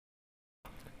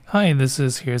Hi, this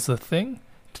is Here's the Thing.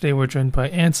 Today we're joined by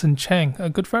Anson Chang, a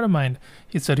good friend of mine.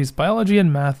 He studies biology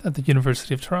and math at the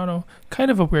University of Toronto.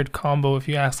 Kind of a weird combo if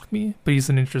you ask me, but he's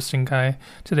an interesting guy.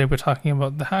 Today we're talking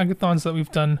about the hackathons that we've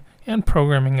done and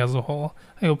programming as a whole.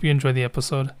 I hope you enjoy the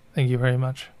episode. Thank you very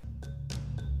much.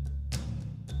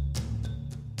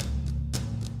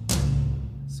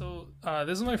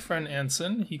 This is my friend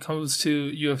Anson. He comes to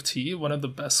U of T, one of the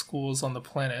best schools on the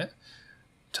planet.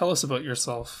 Tell us about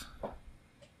yourself.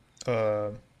 Uh,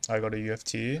 I go to U of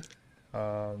T.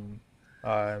 I'm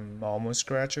almost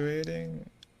graduating.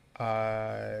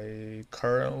 I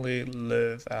currently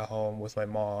live at home with my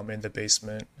mom in the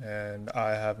basement, and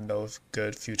I have no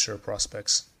good future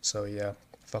prospects. So yeah,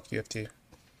 fuck U of T.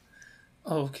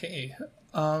 Okay.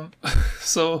 Um,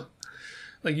 so,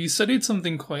 you studied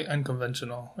something quite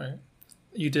unconventional, right?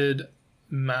 You did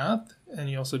math and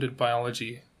you also did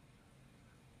biology.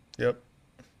 Yep,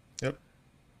 yep.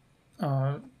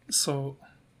 Uh, so,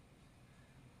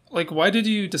 why did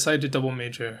you decide to double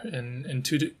major in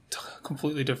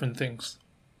completely different things?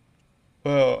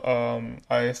 Well,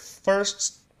 I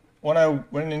first when I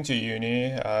went into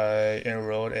uni, I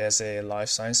enrolled as a life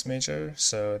science major,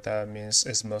 so that means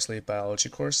it's mostly biology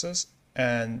courses.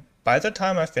 And by the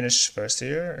time I finished first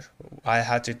year, I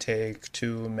had to take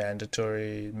two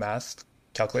mandatory math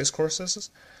calculus courses.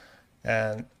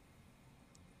 And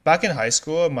back in high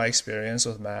school, my experience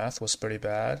with math was pretty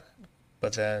bad.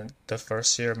 But then the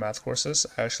first year math courses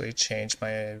actually changed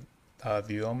my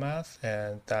view on math,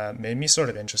 and that made me sort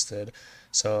of interested.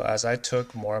 So as I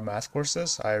took more math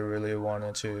courses, I really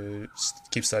wanted to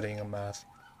keep studying math.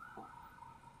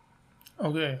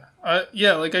 Okay.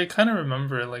 Yeah, I kind of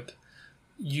remember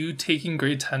you taking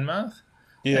grade 10 math,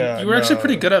 and Yeah, you were actually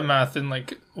pretty no, good at math in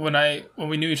when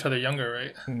we knew each other younger,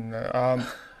 right? no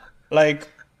like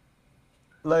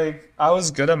I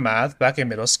was good at math back in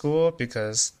middle school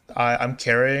because I'm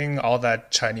carrying all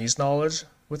that Chinese knowledge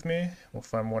with me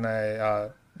from when I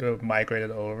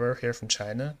migrated over here from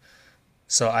China.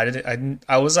 So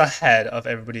I was ahead of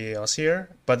everybody else here.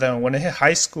 But then when I hit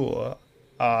high school,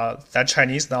 that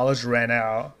Chinese knowledge ran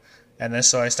out, and then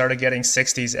so I started getting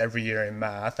 60s every year in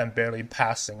math and barely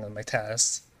passing on my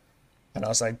tests. And I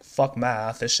was like, fuck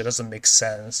math, this shit doesn't make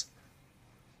sense.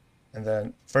 And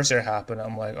then first year happened,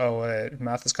 I'm like, oh wait,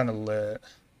 math is kind of lit.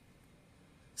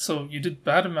 So you did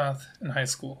bad at math in high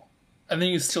school, and then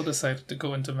you still decided to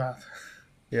go into math.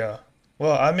 Yeah.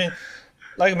 Well, I mean,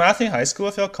 like math in high school,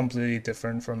 I felt completely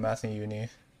different from math in uni.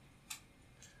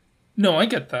 No, I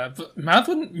get that, but math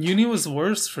when uni was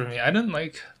worse for me. I didn't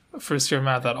like first year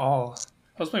math at all.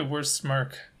 That was my worst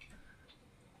mark.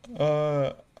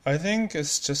 Uh, I think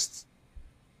it's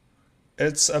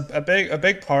a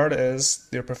big part is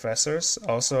your professors.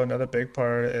 Also, another big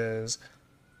part is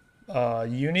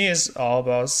uni is all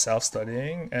about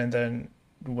self-studying, and then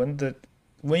when the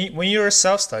when you're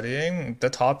self-studying, the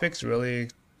topics really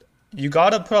you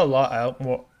gotta put a lot out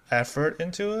more effort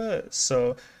into it,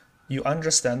 so you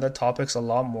understand the topics a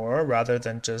lot more rather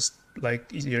than just like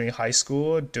you're in high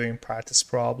school doing practice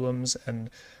problems and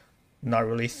not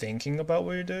really thinking about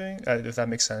what you're doing. If that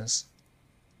makes sense.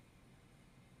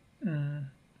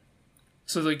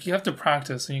 So you have to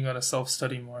practice and you gotta self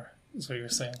study more. Is what you're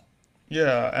saying.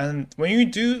 Yeah, and when you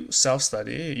do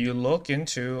self-study, you look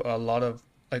into a lot of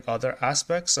like other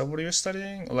aspects of what you're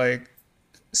studying. Like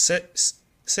say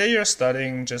say you're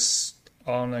studying just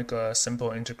on like a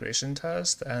simple integration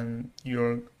test and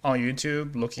you're on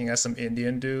YouTube looking at some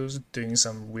Indian dudes doing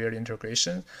some weird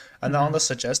integration. And then on Mm-hmm. the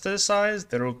suggested side,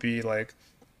 there will be like,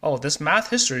 oh, this math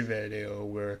history video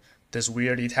where this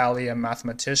weird Italian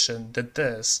mathematician did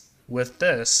this with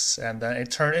this and then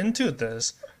it turned into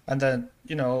this. And then,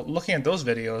 looking at those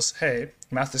videos, hey,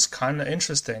 math is kind of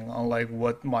interesting, unlike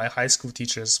what my high school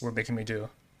teachers were making me do.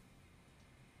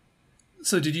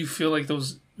 So did you feel like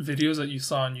those videos that you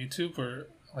saw on YouTube were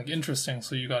interesting,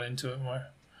 so you got into it more?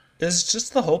 It's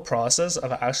just the whole process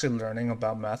of actually learning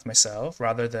about math myself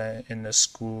rather than in the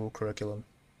school curriculum.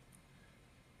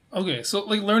 Okay, so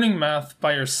learning math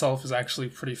by yourself is actually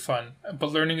pretty fun,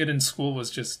 but learning it in school was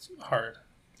just hard.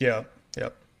 Yeah,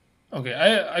 yep. Okay,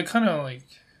 I kind of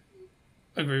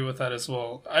agree with that as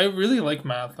well. I really like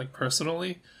math,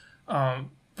 personally,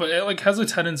 but it has a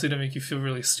tendency to make you feel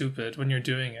really stupid when you're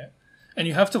doing it, and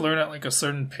you have to learn at a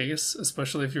certain pace,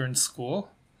 especially if you're in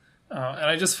school. And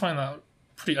I just find that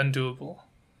pretty undoable.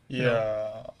 You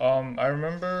know. Yeah. I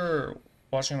remember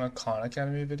watching a Khan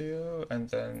Academy video, and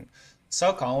then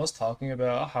Sal Khan was talking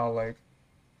about how like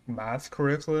math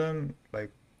curriculum,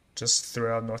 like just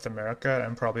throughout North America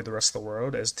and probably the rest of the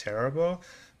world, is terrible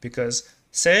because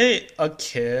Say a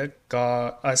kid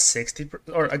got a 60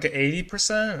 or like an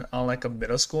 80% on like a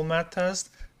middle school math test.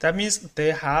 That means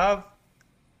they have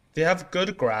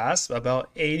good grasp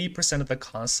about 80% of the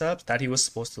concepts that he was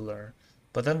supposed to learn.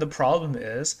 But then the problem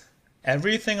is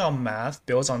everything on math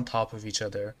builds on top of each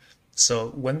other. So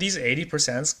when these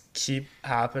 80% keep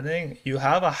happening, you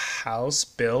have a house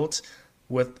built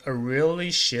with a really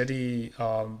shitty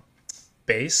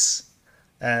base,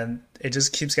 and it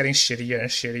just keeps getting shittier and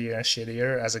shittier and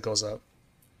shittier as it goes up.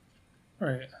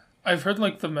 Right. I've heard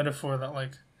like the metaphor that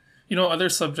like, other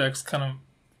subjects kind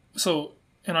of. So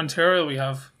in Ontario, we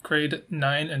have grade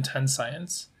 9 and 10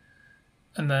 science,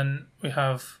 and then we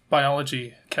have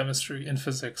biology, chemistry, and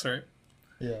physics, right?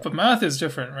 Yeah. But math is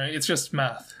different, right? It's just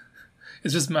math.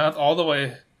 It's just math all the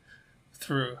way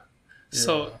through.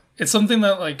 So Yeah. it's something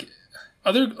that like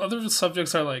other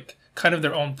subjects are like kind of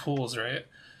their own pools, right?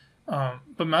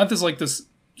 But math is like this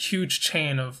huge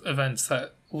chain of events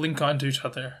that link onto each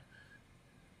other.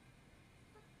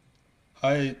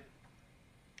 I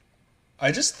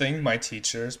I just think my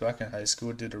teachers back in high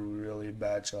school did a really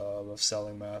bad job of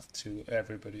selling math to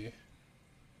everybody.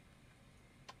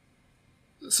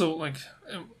 So like,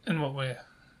 in what way?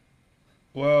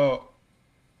 Well,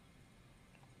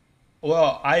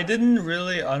 I didn't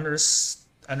really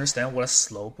understand what a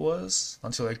slope was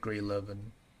until like grade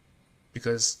 11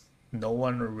 because no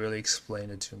one really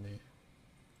explained it to me.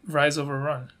 Rise over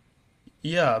run.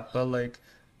 Yeah, but like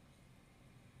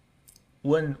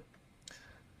when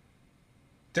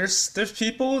there's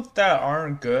people that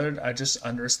aren't good at just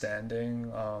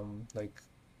understanding like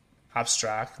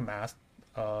abstract math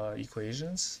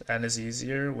equations, and it's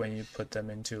easier when you put them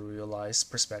into realized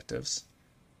perspectives.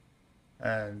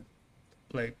 And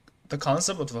like the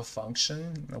concept of a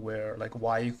function where like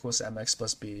y equals mx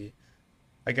plus b,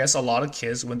 I guess a lot of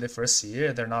kids when they first see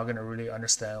it, they're not going to really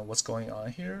understand what's going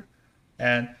on here.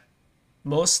 And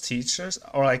most teachers,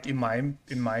 or like in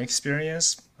my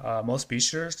experience, most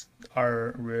teachers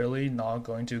are really not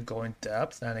going to go in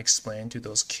depth and explain to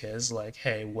those kids like,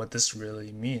 hey, what this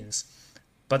really means.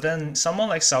 But then someone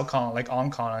like Salcon, like on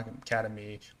Khan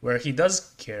Academy, where he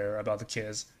does care about the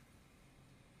kids,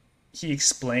 he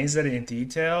explains it in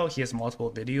detail. He has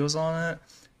multiple videos on it,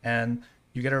 and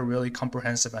you get a really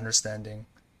comprehensive understanding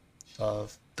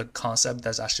of the concept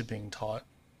that's actually being taught,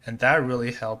 and that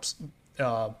really helps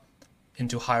uh,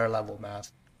 into higher level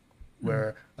math, Mm.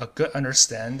 where a good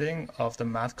understanding of the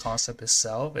math concept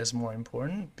itself is more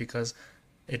important because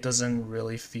it doesn't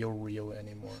really feel real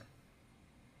anymore.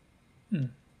 Mm.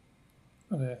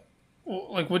 Okay. Well,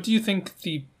 like, what do you think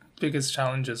the biggest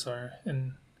challenges are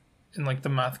in like the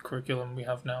math curriculum we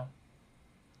have now?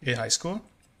 In high school,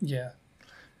 Yeah.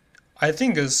 I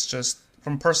think it's just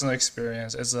from personal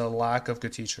experience, it's a lack of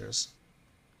good teachers,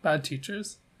 Bad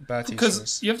teachers. bad Because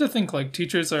teachers. you have to think like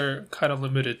teachers are kind of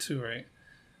limited too, right?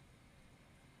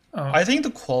 Uh, I think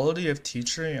the quality of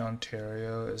teaching in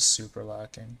Ontario is super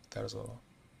lacking. That as well.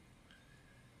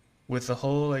 With the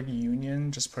whole like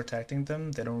union just protecting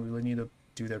them, they don't really need to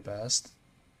do their best,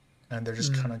 and they're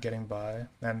just kind mm, of getting by.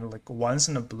 And like once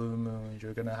in a blue moon,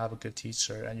 you're gonna have a good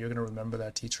teacher, and you're gonna remember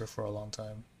that teacher for a long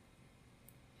time.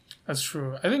 that's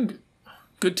true. I think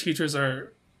good teachers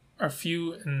are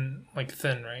few and like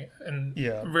thin, right? And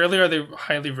Yeah. rarely are they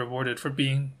highly rewarded for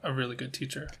being a really good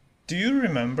teacher. Do you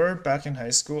remember back in high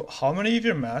school how many of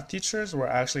your math teachers were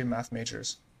actually math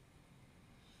majors?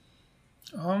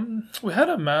 We had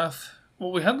a math.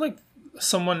 Well, we had like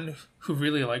someone who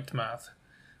really liked math.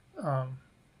 Um,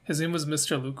 his name was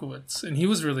Mr. Lukowitz, and he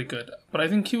was really good. But I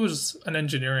think he was an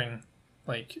engineering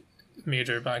like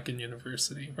major back in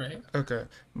university, right? Okay.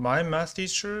 My math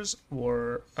teachers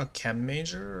were a chem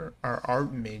major, our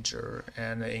art major,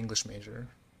 and an English major.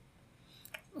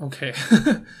 Okay.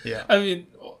 Yeah. I mean,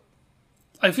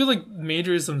 I feel like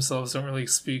majors themselves don't really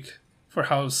speak for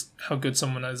how good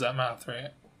someone is at math,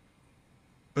 right?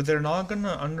 But they're not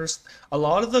gonna understand. A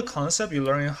lot of the concept you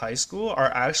learn in high school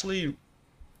are actually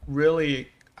really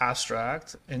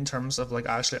abstract in terms of like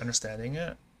actually understanding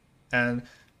it. And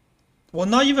well,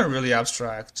 not even really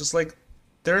abstract, just like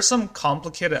there's some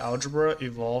complicated algebra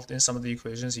involved in some of the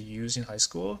equations you use in high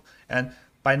school. And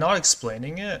by not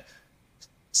explaining it,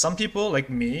 some people like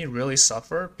me really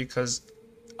suffer because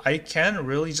I can't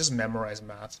really just memorize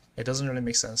math. It doesn't really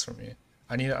make sense for me.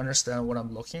 I need to understand what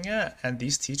I'm looking at, and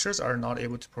these teachers are not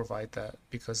able to provide that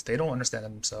because they don't understand it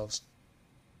themselves.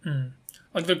 Mm.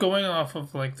 Like they're going off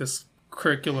of like this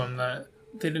curriculum that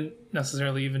they didn't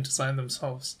necessarily even design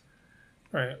themselves,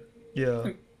 right? Yeah,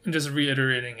 And just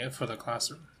reiterating it for the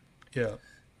classroom. yeah.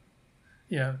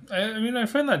 Yeah, I mean, I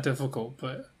find that difficult,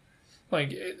 but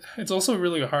like it's also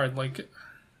really hard, like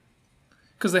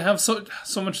because they have so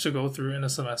much to go through in a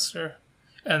semester,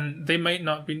 and they might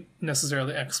not be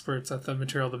necessarily experts at the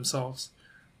material themselves.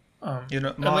 And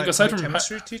like My aside from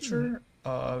chemistry teacher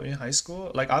in high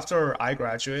school, like after I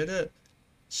graduated,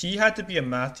 he had to be a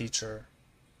math teacher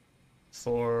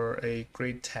for a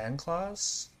grade 10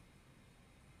 class,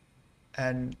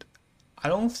 and I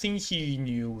don't think he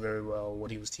knew very well what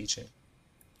he was teaching.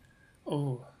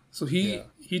 oh, so Yeah.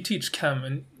 he teach chem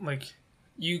and like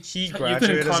He you've been in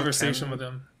graduated as a conversation chem with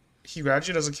him. he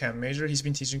graduated as a chem major. He's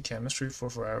been teaching chemistry for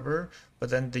forever, but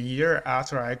then the year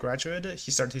after I graduated,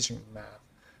 he started teaching math.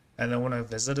 And then when I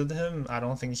visited him, I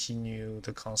don't think he knew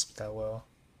the concept that well.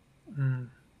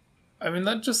 I mean,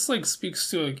 that just like speaks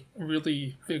to a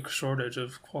really big shortage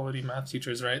of quality math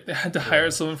teachers, right? They had to hire Yeah.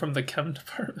 someone from the chem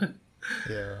department.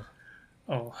 Yeah.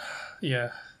 Oh,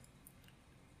 yeah.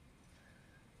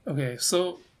 Okay,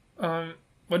 so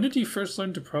when did you first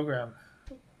learn to program?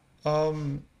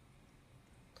 Um,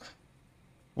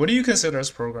 what do you consider as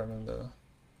programming though?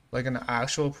 Like an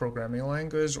actual programming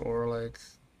language or like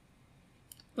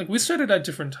Like we started at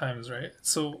different times, right?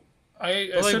 So I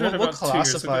but like started what about 2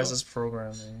 years classifies ago. as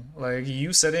programming? Like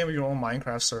you setting up your own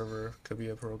Minecraft server could be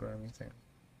a programming thing.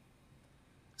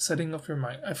 Setting up your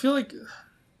mind. I feel like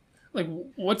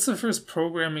what's the first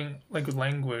programming like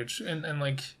language and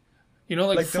like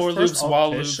like Like for loops,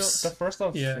 while loops. the first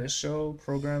Yeah. official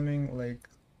programming like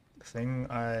thing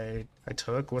I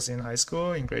took was in high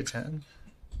school in grade 10,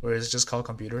 where it's just called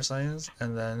computer science,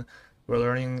 and then we're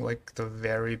learning like the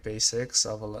very basics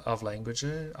of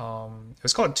languages. It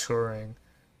was called Turing.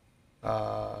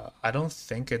 I don't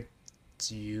think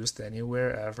it's used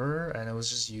anywhere ever, and it was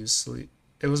just usually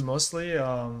it was mostly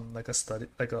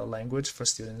like a language for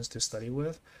students to study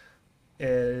with.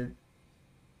 It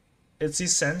it's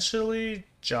essentially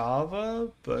Java,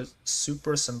 but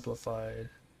super simplified.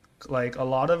 Like a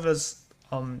lot of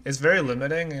it's very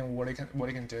limiting in what it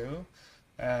can do,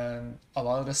 and a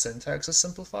lot of the syntax is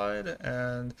simplified,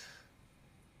 and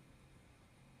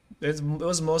it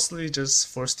was mostly just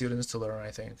for students to learn,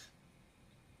 I think.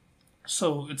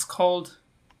 So it's called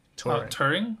Turing.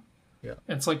 Turing. Yeah.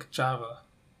 It's like Java.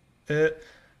 It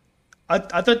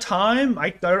at the time I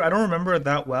don't remember it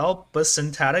that well, but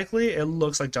syntactically it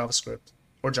looks like JavaScript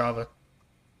or Java.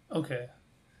 Okay.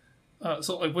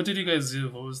 So like, what did you guys do?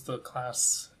 What was the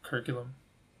class curriculum?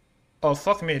 Oh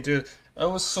fuck me, dude. It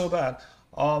was so bad.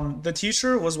 The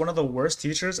teacher was one of the worst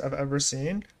teachers I've ever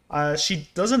seen. She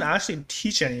doesn't actually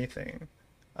teach anything.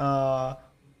 Uh,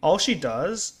 all she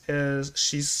does is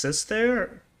she sits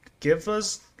there, give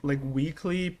us like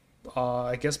weekly,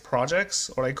 I guess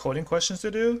projects or like coding questions to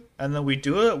do, and then we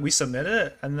do it, we submit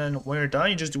it, and then when you're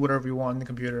done, you just do whatever you want in the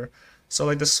computer. So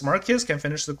like the smart kids can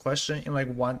finish the question in like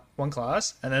one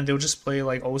class, and then they'll just play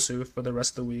like Osu for the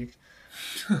rest of the week.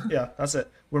 Yeah, that's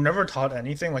it. We're never taught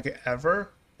anything like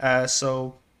ever.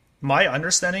 So my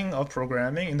understanding of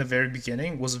programming in the very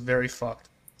beginning was very fucked.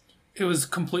 It was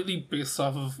completely based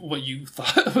off of what you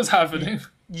thought was happening.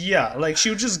 Yeah, like she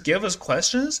would just give us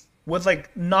questions with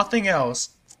like nothing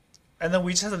else, and then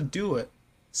we just had to do it.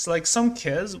 So like some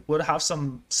kids would have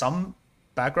some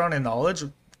background and knowledge,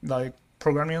 like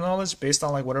programming knowledge based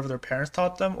on like whatever their parents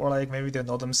taught them, or like maybe they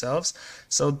know themselves.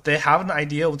 So they have an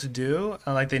idea what to do,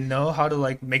 and like they know how to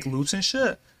like make loops and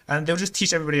shit, and they'll just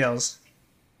teach everybody else.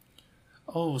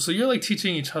 Oh, so you're like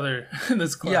teaching each other in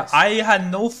this Yeah, class. I had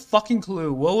no fucking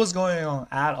clue what was going on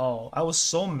at all. I was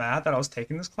so mad that I was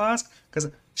taking this class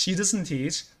because she doesn't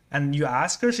teach, and you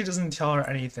ask her, she doesn't tell her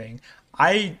anything.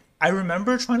 I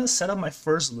remember trying to set up my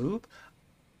first loop,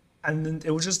 and then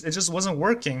it just wasn't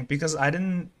working because I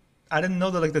didn't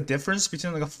know the difference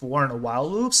between like a for and a while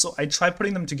loop, so I tried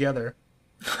putting them together.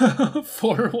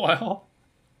 For a while.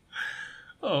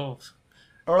 Oh,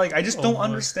 Or like I just oh don't boy.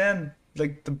 understand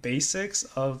like the basics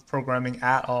of programming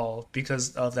at all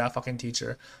because of that fucking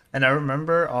teacher. And I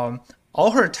remember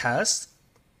all her tests,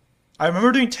 I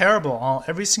remember doing terrible on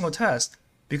every single test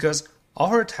because all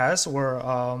her tests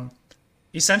were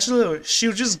essentially she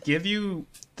would just give you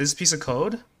this piece of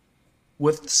code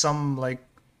with some like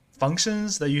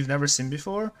functions that you've never seen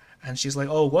before, and she's like,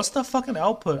 "Oh, what's the fucking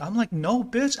output?" I'm like, "No,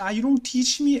 bitch, you don't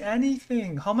teach me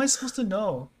anything. How am I supposed to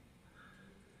know?"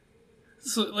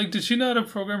 So like, did she know how to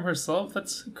program herself?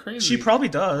 That's She crazy. probably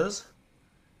does.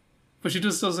 But she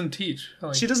just doesn't teach. She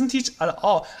Like, doesn't teach at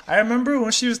all. I remember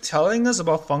when she was telling us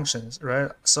about functions,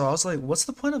 right? So I was like, "What's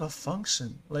the point of a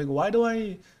function? Like, why do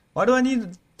I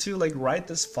need to like write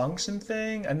this function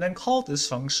thing and then call this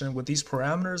function with these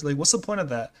parameters? Like, what's the point of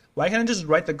that? Why can't I just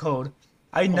write the code?"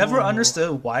 I never oh,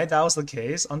 understood why that was the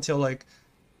case until like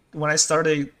when I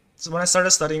started when I started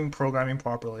studying programming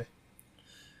properly.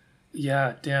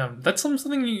 Yeah, damn. That's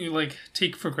something you like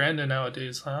take for granted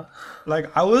nowadays, huh?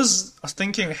 Like I was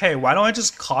thinking, hey, why don't I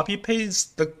just copy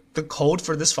paste the code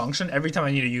for this function every time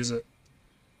I need to use it?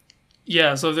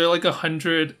 Yeah, so if there are like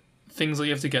 100 things that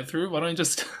you have to get through, why don't you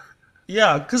just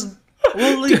Yeah, cause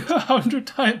well, do like 100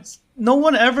 times? no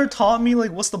one ever taught me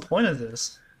like what's the point of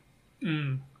this.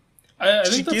 I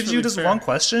She think that's gives you really this one fair.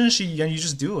 question, and you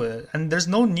just do it, and there's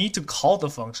no need to call the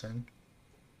function.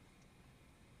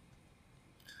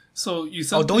 So you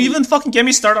Oh, said don't the even fucking get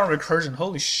me started on recursion.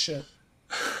 Holy shit.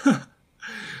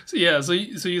 yeah, so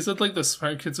you said like the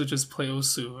smart kids would just play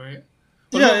Osu, right?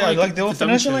 What Yeah, about yeah, like like they'll the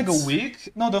dumb finish in like a kids? week.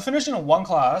 No, they'll finish in one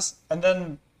class, and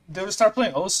then they would start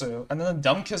playing Osu, and then the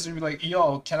dumb kids would be like,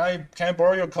 "Yo, can I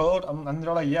borrow your code?" And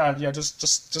they're like, "Yeah, yeah,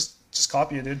 just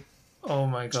copy it, dude. Oh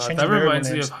my Just god, change the that variable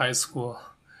reminds me of names." high school.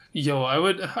 Yo,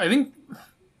 I think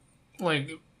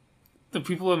like the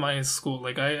people in my school,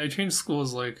 like I changed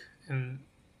schools like in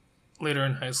later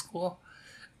in high school,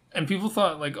 and people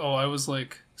thought like, oh, I was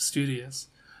like studious,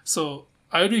 so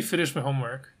I would be finished my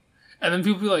homework, and then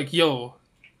people would be like, yo,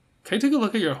 can I take a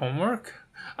look at your homework?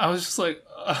 I was just like,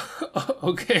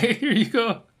 okay, here you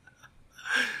go.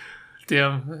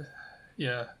 Damn,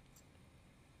 yeah.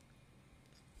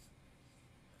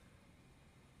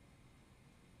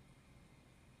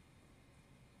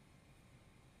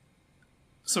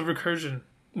 So recursion.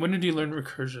 When did you learn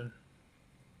recursion?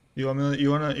 You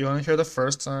wanna hear the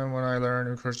first time when I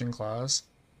learned recursion class?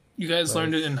 You guys Like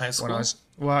learned it in high when I school? was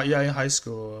well, yeah, in high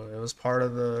school. It was part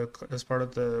of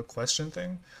the question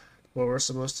thing where we're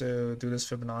supposed to do this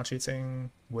Fibonacci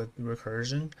thing with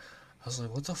recursion. I was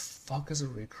like, what the fuck is a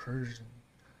recursion?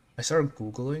 I started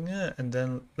Googling it, and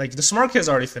then like the smart kids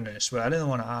already finished, but I didn't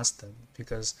want to ask them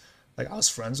because like I was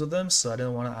friends with them, so I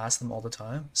didn't want to ask them all the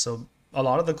time. So a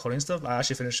lot of the coding stuff I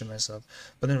actually finished it myself.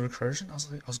 But then recursion, I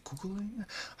was Googling it.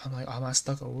 I'm like, am I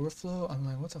stuck overflow? I'm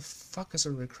like, what the fuck is a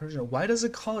recursion? Why does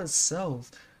it call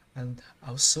itself? And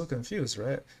I was so confused,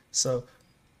 right? So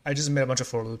I just made a bunch of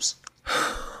for loops,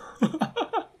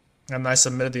 and I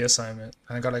submitted the assignment,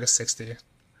 and I got like a 60.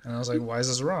 And I was like, why is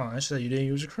this wrong? I said, you didn't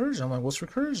use recursion. I'm like, what's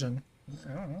recursion?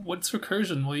 I don't know. What's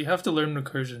recursion? Well, you have to learn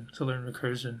recursion to learn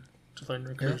recursion to learn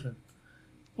Yeah. recursion.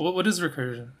 What is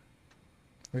recursion?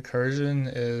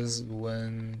 Recursion is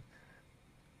when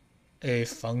a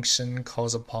function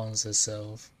calls upon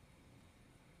itself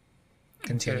Okay.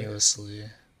 continuously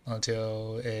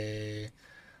until a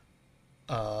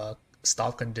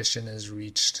stop condition is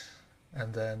reached,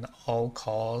 and then all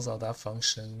calls of that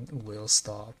function will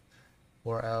stop,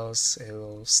 or else it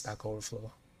will stack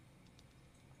overflow.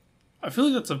 I feel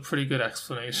like that's a pretty good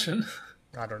explanation.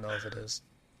 I don't know if it is.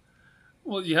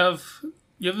 Well, you have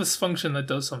this function that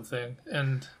does something,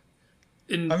 and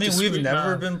I in mean, we've discrete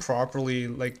never math, been properly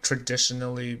like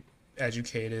traditionally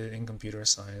educated in computer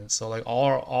science, so like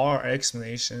all our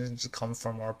explanations come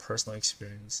from our personal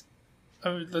experience. I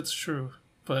mean, that's true.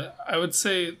 But I would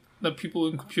say that people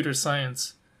in computer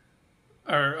science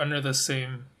are under the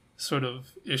same sort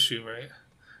of issue, right?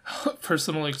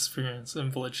 Personal experience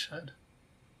and bloodshed.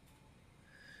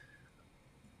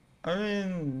 I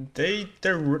mean,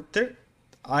 they're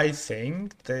I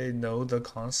think they know the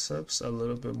concepts a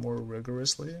little bit more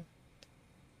rigorously.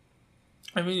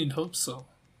 I mean, you'd hope so.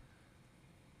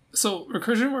 So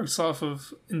recursion works off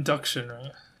of induction,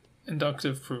 right?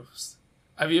 Inductive proofs.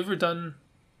 Have you ever done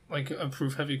like a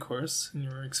proof heavy course in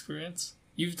your experience?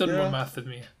 You've done more Yeah, math than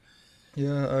me.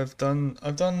 yeah,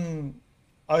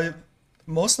 I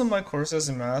most of my courses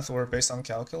in math were based on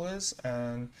calculus,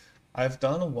 and I've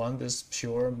done one this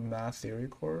pure math theory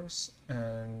course,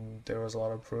 and there was a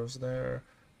lot of proofs there.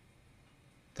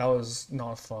 That was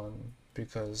not fun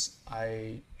because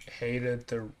I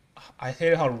hated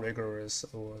how rigorous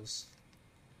it was.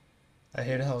 I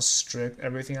hated how strict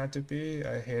everything had to be.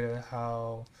 I hated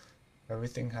how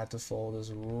everything had to follow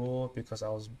this rule because I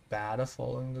was bad at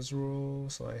following this rule,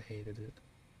 so I hated it.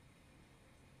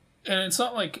 And it's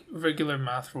not like regular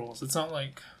math rules. It's not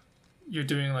like you're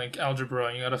doing like algebra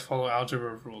and you gotta follow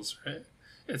algebra rules, right?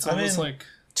 It's I almost mean, like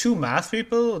to math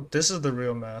people, this is the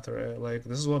real math, right? Like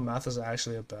this is what math is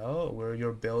actually about, where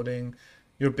you're building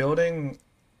you're building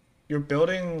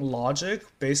logic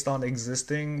based on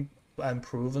existing and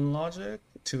proven logic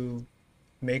to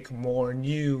make more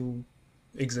new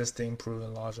existing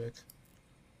proven logic.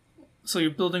 so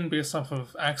you're building based off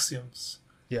of axioms.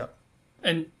 Yeah.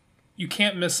 And you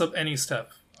can't mess up any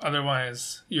step.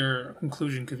 Otherwise your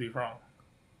conclusion could be wrong.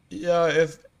 Yeah,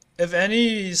 if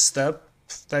any step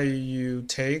that you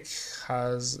take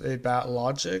has a bad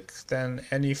logic, then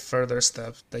any further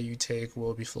step that you take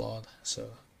will be flawed.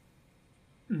 So,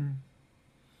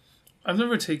 I've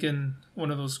never taken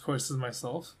one of those courses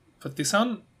myself, but they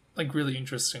sound like really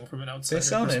interesting from an They outsider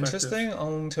sound perspective. interesting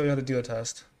until you have to do a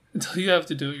test. Until you have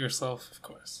to do it yourself, of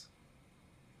course.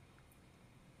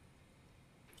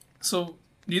 So,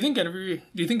 do you think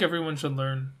everyone should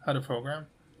learn how to program?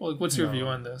 Well, like, what's your view No,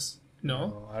 on this? No.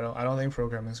 no, I don't think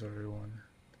programming is for everyone.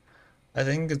 I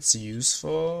think it's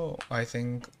useful. I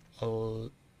think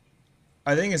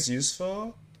it's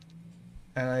useful,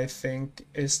 and I think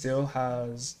it still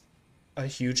has a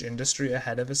huge industry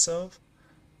ahead of itself.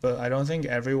 But I don't think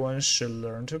everyone should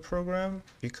learn to program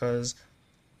because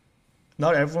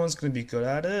not everyone's going to be good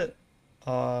at it.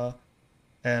 Uh,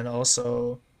 and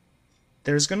also,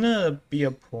 there's gonna be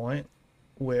a point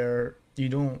where you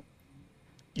don't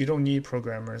need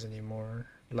programmers anymore.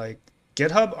 Like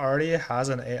GitHub already has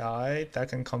an AI that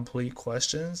can complete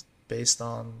questions based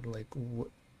on like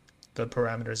the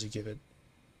parameters you give it.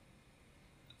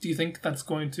 Do you think that's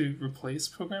going to replace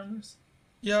programmers?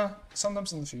 Yeah,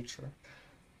 sometimes in the future.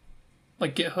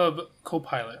 Like GitHub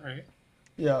Copilot, right?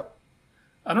 Yeah,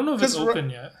 I don't know if it's because open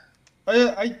yet.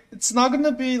 it's not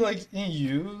gonna be like in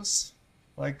use,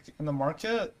 like in the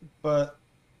market, but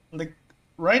like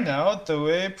right now, the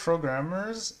way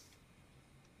programmers,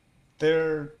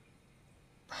 they're,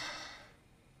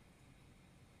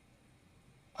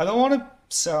 I don't want to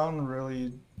sound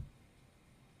really,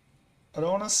 I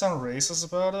don't want to sound racist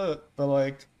about it, but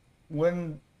like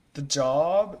when the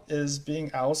job is being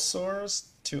outsourced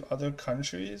to other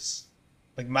countries,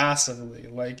 like massively,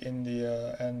 like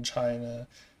India and China,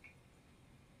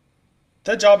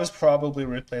 that job is probably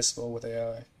replaceable with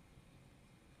AI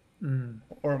Mm.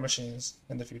 or machines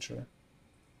in the future.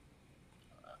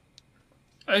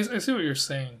 I see what you're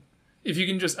saying. If you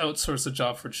can just outsource a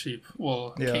job for cheap,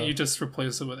 well, can't Yeah, you just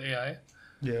replace it with AI?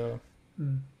 yeah.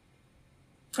 Mm.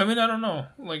 I mean, I don't know.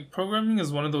 Like, programming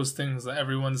is one of those things that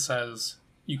everyone says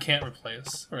you can't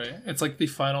replace, right? It's like the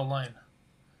final line.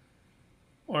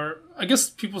 Or, I guess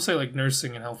people say, like,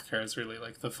 nursing and healthcare is really,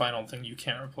 like, the final thing you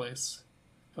can't replace.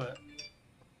 But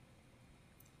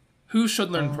who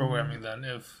should learn Um, programming then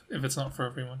if it's not for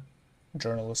everyone?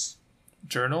 Journalists.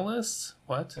 Journalists?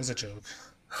 What? It's a joke.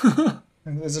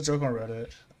 There's a joke on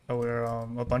Reddit where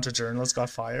a bunch of journalists got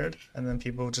fired, and then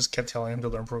people just kept telling them to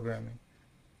learn programming.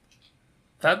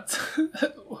 That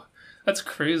that's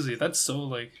crazy. That's so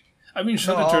like. I mean, No,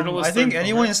 should a I journalist learn think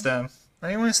programming?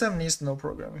 anyone in STEM needs to know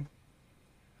programming.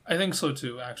 I think so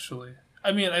too. Actually,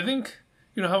 I mean, I think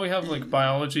how we have like Y-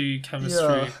 biology, Yeah,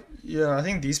 chemistry. yeah. I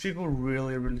think these people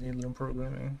really need to learn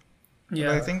programming, and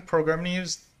I Yeah, think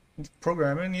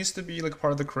programming needs to be like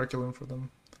part of the curriculum for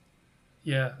them.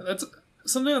 yeah. That's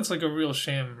something that's like a real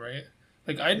shame, right?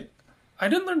 Like I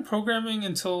didn't learn programming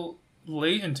until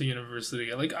late into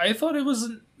university. Like I thought it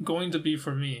wasn't going to be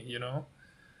for me.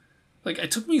 Like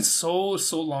it took me so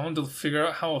long to figure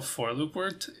out how a for loop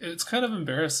worked. It's kind of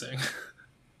embarrassing.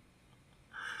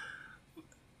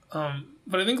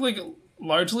 But I think like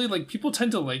largely like people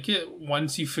tend to like it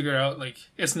once you figure out like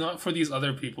it's not for these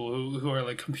other people who are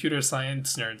like computer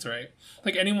science nerds, right?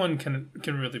 Like anyone can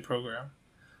really program.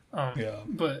 Yeah.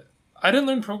 But I didn't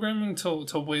learn programming till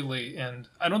way late, and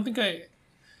I don't think I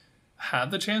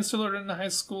had the chance to learn it in high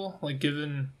school. Like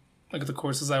given like the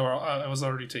courses I was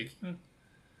already taking.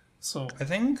 So I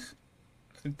think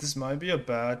this might be a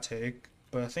bad take,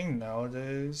 but I think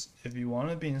nowadays, if you want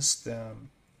to be in STEM,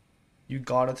 you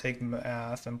gotta take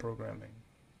math and programming,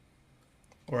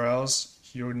 or else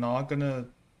you're not gonna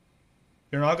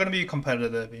be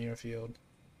competitive in your field.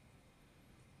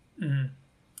 mhm.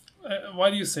 Why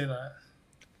do you say that?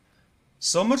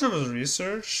 So much of his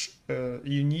research,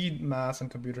 you need math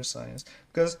and computer science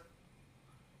because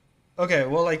okay,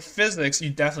 well, like physics,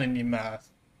 you definitely need math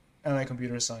and like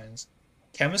computer science.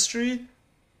 Chemistry,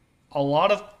 a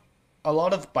lot of a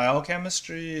lot of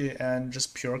biochemistry and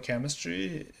just pure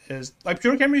chemistry is like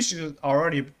pure chemistry is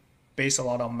already based a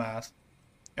lot on math,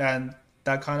 and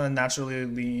that kind of naturally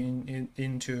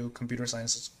into computer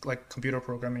science, like computer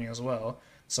programming as well.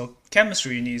 So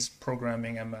chemistry needs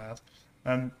programming and math,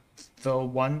 and the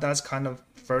one that's kind of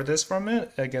furthest from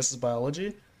it, I guess, is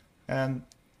biology. And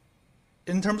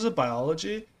in terms of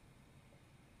biology,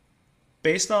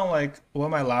 based on like what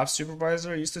my lab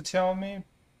supervisor used to tell me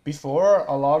before,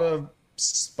 a lot of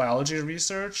biology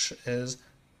research is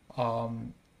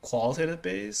qualitative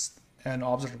based and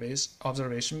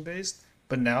observation based.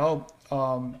 But now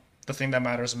the thing that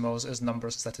matters most is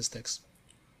numbers statistics.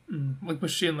 Like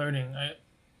machine learning.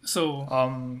 So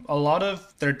A lot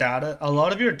of your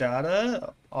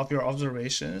data of your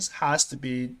observations has to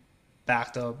be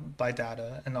backed up by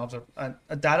data and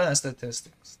data and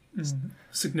statistics. So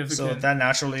significant. that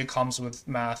naturally comes with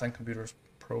math and computer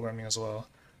programming as well.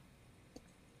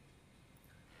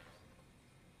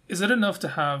 is it enough to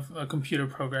have a computer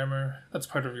programmer that's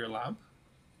part of your lab?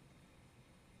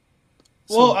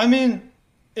 Well, So I mean,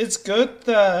 it's good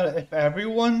that if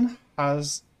everyone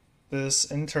has this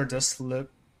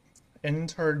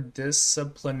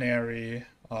interdisciplinary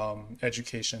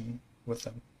education with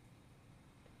them.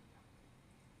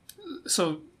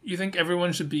 so you think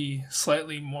everyone should be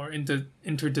slightly more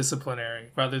interdisciplinary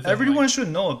rather than Everyone like should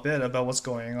know a bit about what's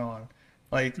going on.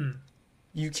 Like mm,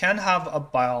 you can have a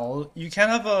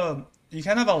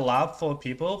lab full of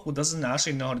people who doesn't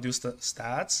actually know how to do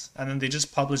stats, and then they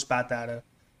just publish bad data.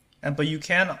 And but you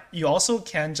also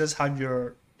can just have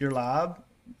your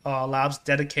lab's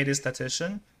dedicated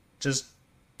statistician just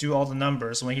do all the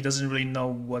numbers when he doesn't really know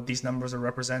what these numbers are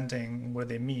representing, what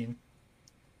they mean.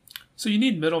 so you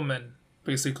need middlemen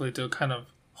basically to kind of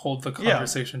hold the Yeah,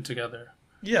 conversation together.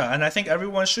 yeah, and I think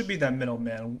everyone should be that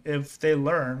middleman if they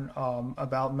learn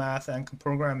about math and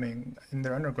programming in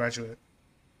their undergraduate.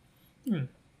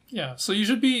 Yeah, so you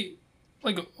should be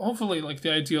like hopefully like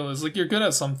the ideal is like you're good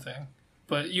at something,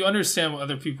 but you understand what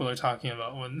other people are talking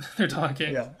about when they're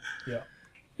talking. Yeah, yeah,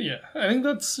 Yeah, I think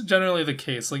that's generally the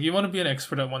case. Like you want to be an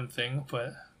expert at one thing,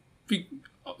 but be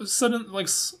sudden like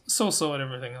so at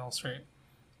everything else, right?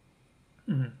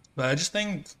 but I just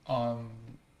think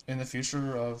in the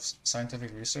future of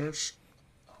scientific research,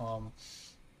 um,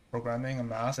 programming and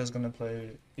math is going to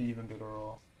play an even bigger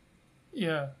role.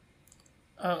 Yeah,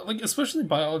 like especially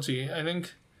biology. I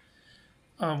think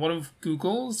one of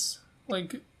Google's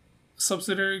like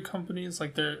subsidiary companies,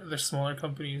 like their smaller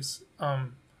companies,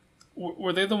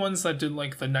 were they the ones that did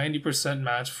like the 90%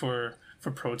 match for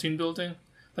protein building?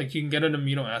 Like you can get an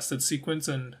amino acid sequence,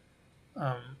 and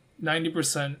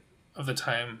 90% of the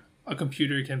time a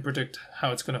computer can predict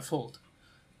how it's gonna fold.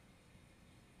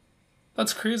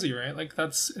 That's crazy, right? Like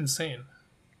that's insane.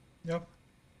 Yep.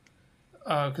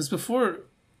 Because before,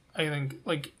 I think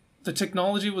like the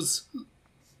technology was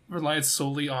relied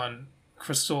solely on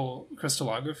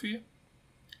crystallography.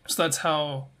 So that's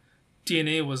how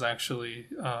DNA was actually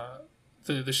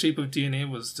the shape of DNA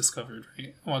was discovered,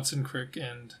 right? Watson Crick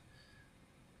and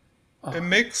It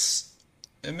makes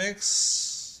it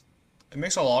makes it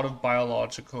makes a lot of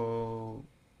biological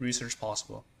research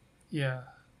possible. yeah.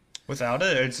 Without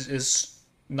it, it's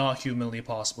not humanly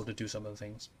possible to do some of the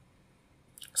things.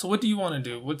 So what do you want to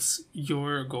do? What's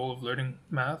your goal of learning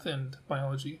math and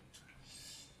biology?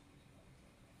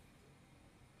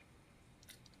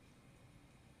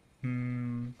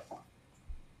 Hmm.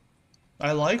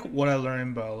 I like what I learn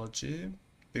in biology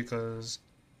because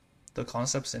the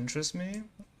concepts interest me,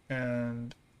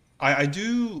 and I, I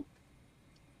do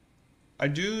I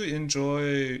do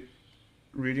enjoy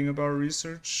reading about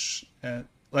research and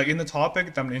like in the topic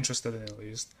that I'm interested in at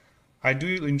least. I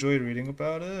do enjoy reading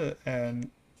about it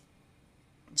and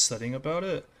studying about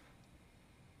it.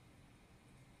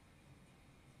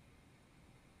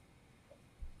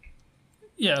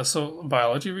 Yeah. So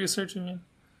biology research, you mean?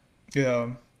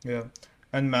 Yeah, yeah.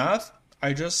 And math,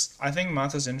 I think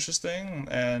math is interesting,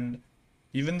 and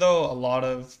even though a lot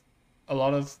of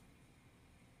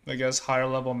I guess higher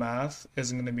level math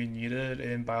isn't going to be needed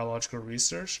in biological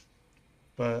research,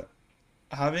 but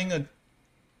having a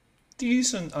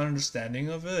decent understanding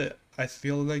of it, I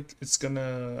feel like it's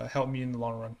gonna help me in the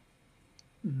long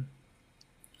run.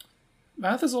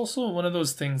 Math is also one of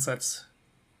those things that's.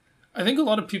 I think a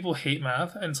lot of people hate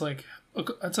math, and it's like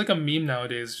a meme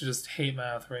nowadays to just hate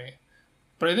math, right?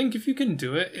 But I think if you can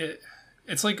do it,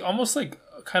 it's like almost like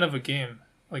kind of a game,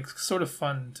 like sort of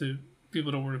fun to be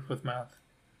able to work with math.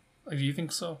 Like, do you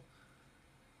think so?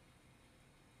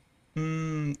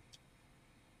 Mm,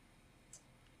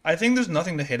 I think there's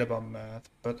nothing to hate about math,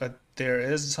 but there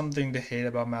is something to hate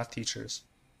about math teachers.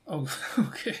 Oh,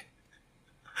 okay.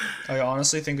 I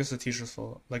honestly think it's the teacher's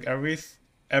fault. Like every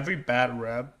bad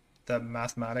rep that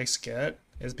mathematics get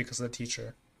is because of the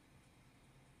teacher.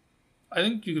 I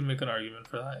think you can make an argument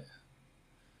for that.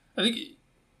 I think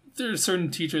there are certain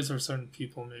teachers or certain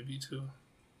people maybe too.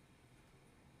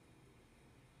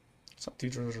 Some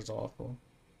teachers are just awful.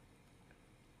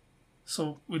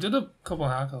 So we did a couple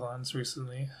hackathons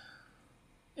recently,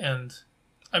 and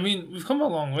I mean we've come a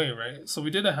long way, right? So we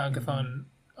did a Hmm. hackathon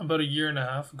about a year and a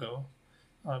half ago,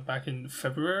 back in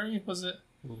February was it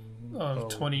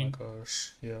of Oh my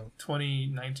gosh. Yeah.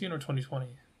 2019 or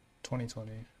 2020?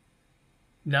 2020.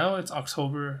 Now it's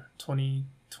October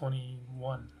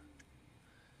 2021,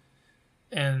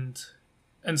 and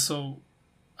so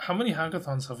how many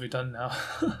hackathons have we done now?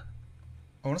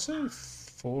 I want to say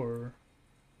four.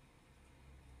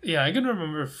 Yeah, I can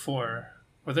remember four.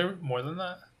 Were there more than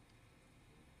that?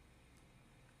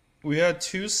 We had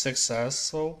two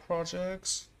successful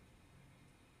projects.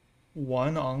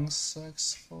 one on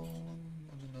saxophone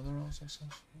and another on saxophone.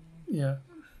 Yeah,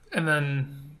 and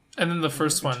then the Or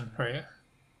first maybe two. one, right?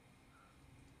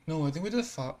 No, I think we did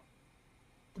five.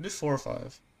 We did four or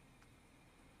five.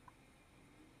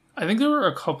 I think there were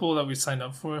a couple that we signed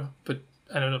up for, but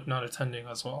ended up not attending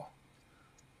as well.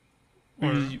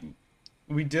 Or We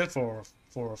we did four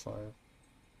or five.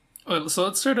 so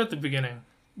let's start at the beginning.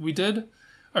 We did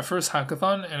our first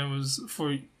hackathon, and it was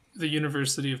for the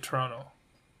University of Toronto.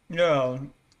 Yeah,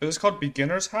 it was called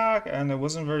Beginner's Hack, and it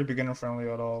wasn't very beginner friendly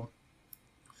at all.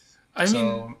 I mean,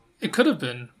 So it could have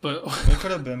been, but it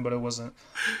could have been, but it wasn't.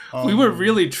 we were Um,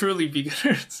 really truly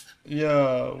beginners.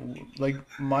 yeah, like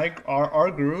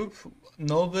our group,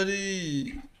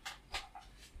 nobody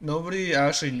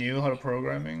actually knew how to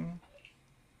programming.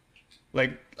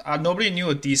 Like nobody knew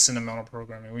a decent amount of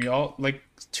programming. We all like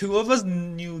two of us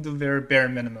knew the very bare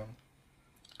minimum,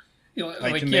 You know, like to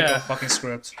like make a yeah. fucking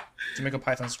script, to make a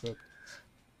Python script.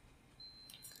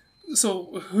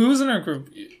 So who's in our group?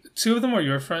 Two of them were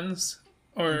your friends,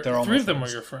 or They're all three my of them were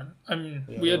friends. your friend. I mean,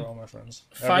 Yeah, we they're had all my friends.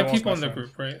 five Everyone's people my in the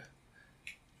friend. group,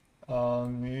 right?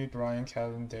 Me, Brian,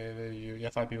 Kevin, David, you. Yeah,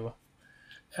 five people.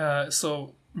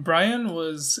 So Brian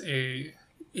was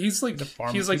he's like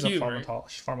He's a you, right?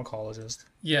 pharmacologist.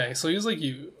 Yeah, so he's like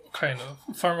you, kind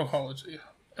of pharmacology.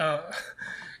 Uh,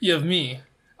 you have me.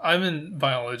 I'm in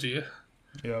biology.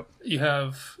 Yep. You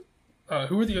have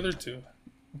who were the other two?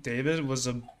 David was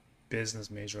a business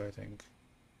major, I think.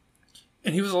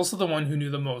 And he was also the one who knew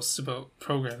the most about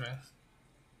programming.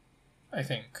 I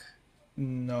think.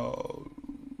 No,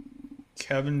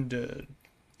 Kevin did.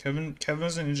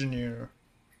 Kevin's an engineer.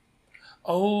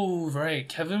 Oh right,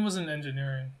 Kevin was in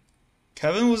engineering.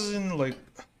 Kevin was in like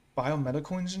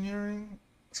biomedical engineering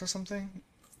or something.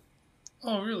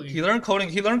 Oh really? He learned coding.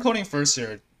 He learned coding first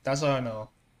year. That's all I know.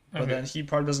 But Okay. then he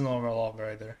probably doesn't know a lot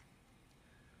either.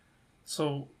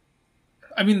 So,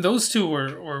 I mean, those two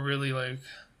were really like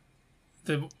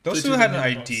the Those two two that had an knew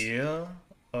the most. idea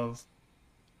of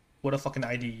what a fucking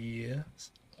IDE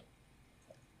is.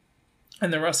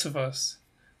 And the rest of us.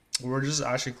 We're just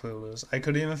actually clueless. I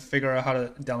couldn't even figure out how to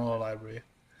download a library.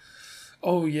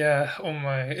 Oh yeah. Oh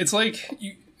my. It's like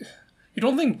you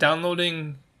don't think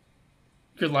downloading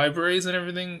your libraries and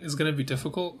everything is gonna be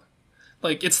difficult?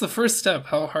 Like it's the first step.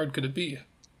 How hard could it be?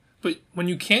 But when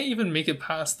you can't even make it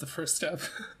past the first step.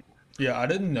 Yeah, I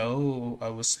didn't know I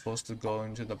was supposed to go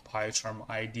into the PyCharm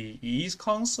IDE's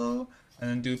console and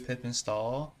then do pip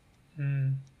install.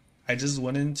 Hmm. I just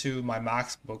went into my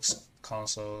MacBook's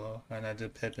console and I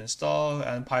did pip install,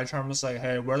 and PyCharm was like,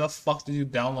 "Hey, where the fuck did you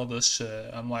download this shit?"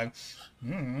 I'm like,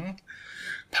 "Hmm,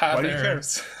 Path why do you care?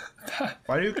 errors.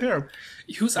 Why do you care?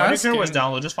 Who's Why do you care what's asking?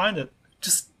 downloaded? Just find it."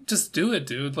 Just do it,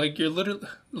 dude. Like you're literally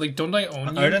like, don't I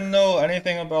own I you? didn't know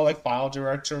anything about like file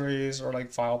directories or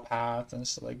like file paths and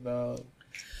stuff like that.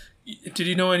 Did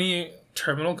you know any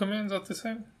terminal commands at the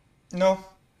time? No,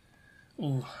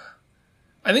 Ooh.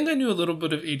 I think I knew a little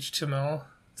bit of HTML,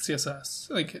 CSS.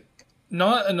 Like,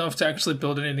 not enough to actually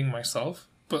build anything myself,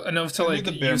 but enough to I knew like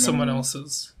the bare use someone minimum.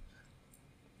 else's.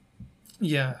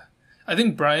 Yeah. I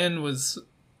think Brian was.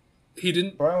 He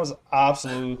didn't. Brian was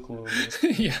absolutely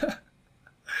clueless. Yeah.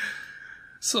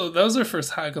 So that was our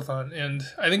first hackathon, and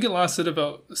I think it lasted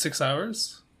about 6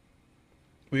 hours.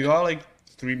 We got like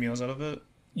 3 meals out of it. So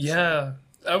Yeah.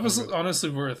 That we're was good. honestly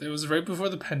worth. It was right before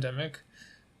the pandemic.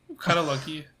 Kind of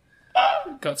lucky.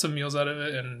 Got some meals out of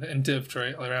it and dipped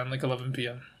right around like 11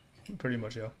 p.m. Pretty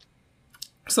much, yeah.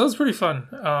 So that was pretty fun.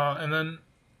 And then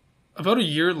about a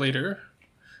year later,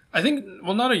 I think,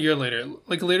 well, not a year later,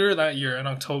 like later that year in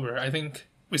October, I think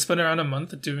we spent around a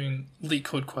month doing leak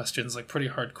code questions, like pretty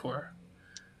hardcore.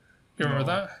 You remember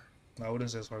No, that? I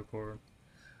wouldn't say it's hardcore.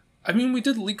 I mean, we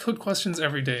did leak code questions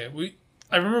every day.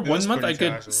 I remember It was one month pretty I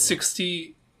did casual.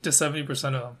 60 to 70%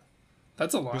 of them.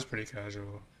 That's a It was lot. pretty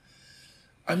casual.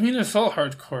 I mean, it felt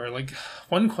hardcore. Like,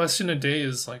 one question a day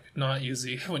is, like, not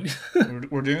easy. When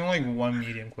We're doing like one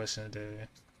medium question a day.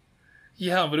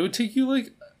 Yeah, but it would take you,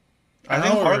 like, I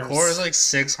think hardcore is hours. like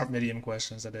six medium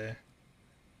questions a day.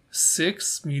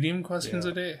 6 medium questions a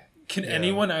Yeah, day. Can yeah,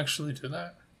 anyone actually do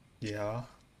that? yeah.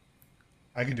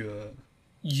 I can do it.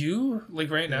 You?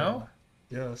 Like, right Yeah. now?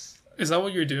 Yes. Is that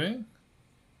what you're doing?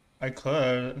 I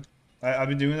could. I've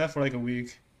been doing that for like a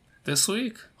week. This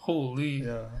week? Holy.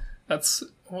 Yeah. That's.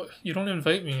 What, you don't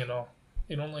invite me at all.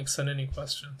 You don't, like, send any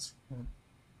questions.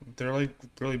 They're like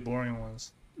really boring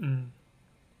ones. Mm.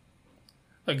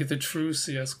 Like, the true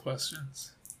CS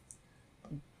questions.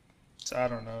 So I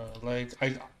don't know. Like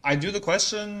I do the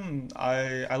question.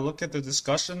 I look at the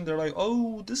discussion. They're like,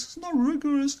 oh, this is not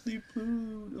rigorously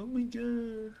proved. Oh my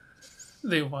god.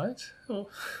 They what? Oh.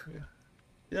 Yeah.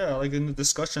 Yeah, like in the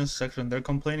discussion section, they're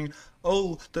complaining,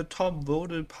 oh, the top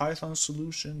voted Python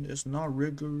solution is not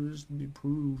rigorously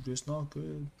proved, it's not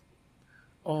good.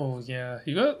 Oh yeah,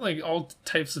 you got like all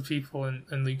types of people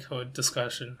in leak code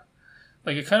discussion.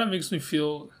 Like it kind of makes me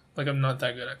feel like I'm not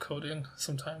that good at coding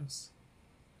sometimes.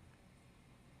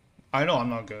 I know I'm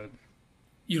not good.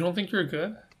 You don't think you're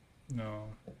good? No.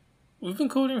 We've been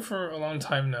coding for a long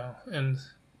time now, and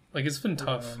like it's been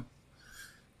tough. Yeah,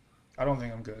 I don't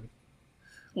think I'm good.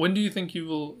 When do you think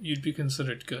you'd be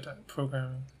considered good at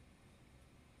programming?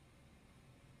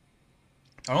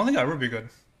 I don't think I'll ever be good.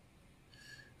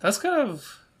 That's kind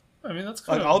of, I mean, that's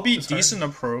kind Like of I'll be disheartening. decent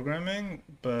at programming,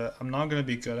 but I'm not gonna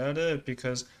be good at it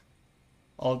because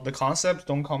all the concepts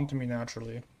don't come to me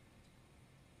naturally.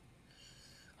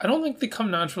 I don't think they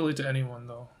come naturally to anyone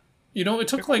though. You know, it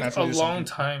They took come like a naturally to some long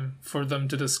people. time for them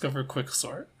to discover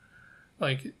quicksort.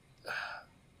 Like,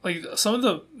 like some of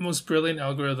the most brilliant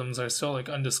algorithms are still like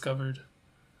undiscovered.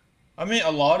 I mean,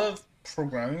 a lot of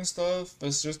programming stuff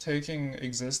is just taking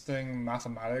existing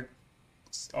mathematic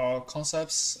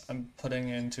concepts and putting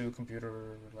into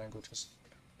computer languages.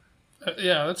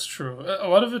 Yeah, that's true. A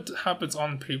lot of it happens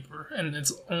on paper, and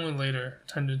it's only later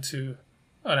turned into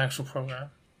an actual program.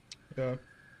 Yeah.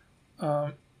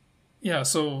 Um, yeah,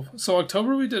 so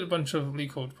October we did a bunch of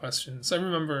Leak Code questions. I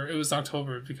remember it was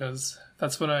October because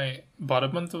that's when I bought a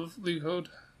month of Leak Code.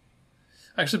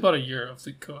 I actually bought a year of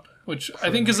Leak Code, which I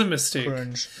think is a Cringe, mistake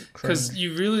cringe, because cringe,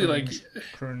 you really like, cringe,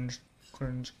 cringe,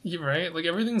 cringe. you right, like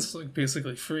everything's like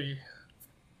basically free.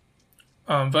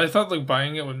 But I thought like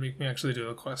buying it would make me actually do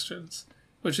the questions,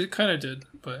 which it kind of did,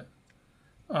 but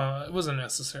it wasn't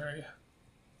necessary.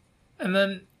 And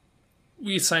then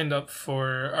we signed up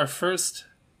for our first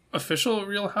official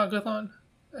real hackathon,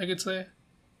 I could say,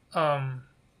 um,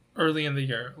 early in the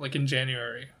year, like in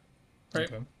January,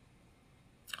 right? Okay.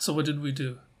 So what did we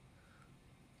do?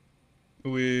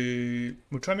 We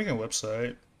tried making a website.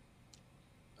 It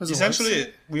was a website?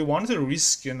 Essentially, we wanted to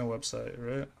reskin a website,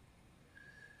 right?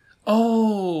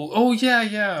 Oh yeah,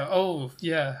 yeah, oh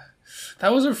yeah.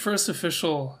 That was our first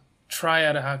official try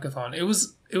at a hackathon. It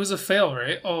was a fail,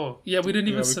 right? Oh yeah, we didn't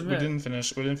Yeah, even we submit. didn't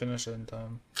finish. We didn't finish it in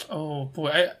time. Oh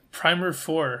boy, Primer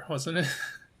 4 wasn't it?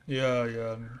 Yeah,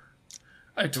 yeah.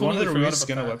 I We wanted totally to forgot about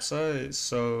reskin a that. website,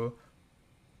 so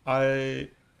I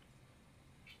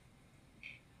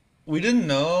we didn't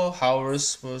know how we are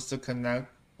supposed to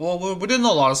connect. Well, we didn't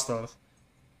know a lot of stuff.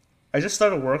 I just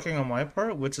started working on my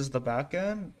part, which is the back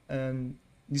end, and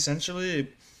essentially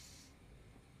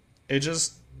it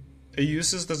just it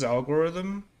uses this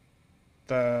algorithm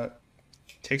that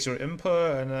takes your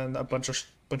input and then a bunch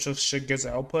of shit gets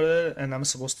outputted, and I'm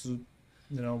supposed to,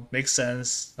 make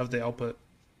sense of the output.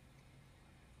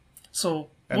 So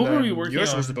And what were we then you're working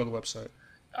supposed to on? build a website.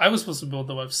 I was supposed to build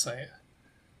the website.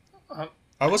 Um,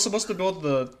 I was supposed to build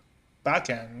the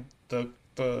backend, the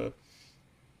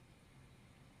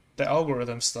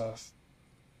algorithm stuff.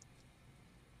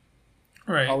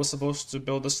 I right. was supposed to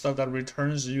build the stuff that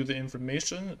returns you the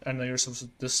information, and then you're supposed to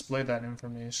display that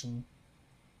information.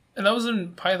 And that was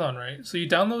in Python, right? So you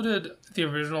downloaded the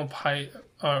original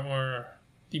or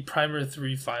the Primer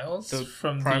 3 files The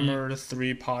from the. primer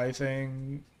 3 Pi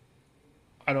thing,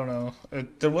 I don't know.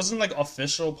 There wasn't like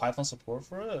official Python support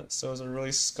for it, so it was a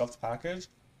really scuffed package.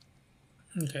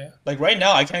 Okay. Like right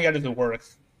now, I can't get it to work.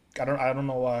 I don't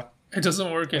know why. It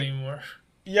doesn't work Like, anymore.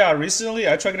 yeah, recently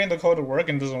I tried getting the code to work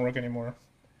and it doesn't work anymore.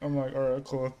 I'm like, all right,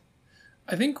 cool.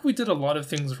 I think we did a lot of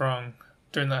things wrong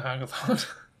during that hackathon.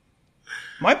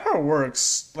 My part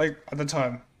works like at the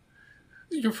time.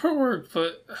 Your part worked,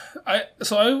 but I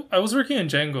was working in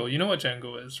Django. You know what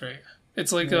Django is, right?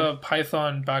 It's like Yeah. a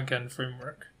Python backend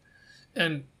framework.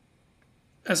 And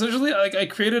essentially like I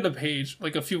created a page,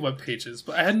 like a few web pages,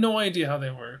 but I had no idea how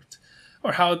they worked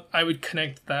or how I would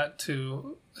connect that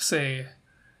to say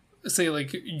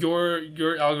like your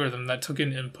algorithm that took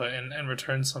in input and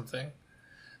returned something.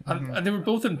 Hmm. And they were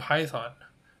both in Python.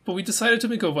 But we decided to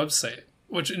make a website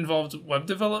which involved web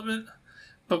development,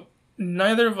 but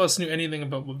neither of us knew anything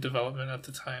about web development at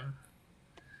the time.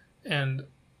 And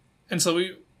so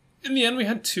we in the end we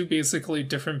had two basically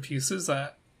different pieces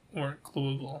that weren't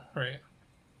gluable, right?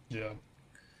 Yeah.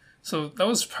 So that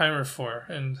was Primer 4,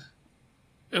 and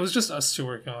it was just us two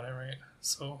working on it, right?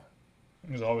 So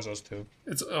There's always us two.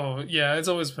 it's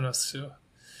always been us two.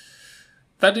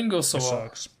 That didn't go so It well.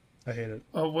 sucks. I hate it.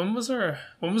 When was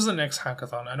the next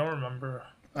hackathon? I don't remember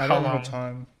I how don't remember long.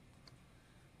 time.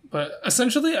 But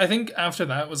essentially I think after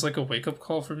that was like a wake up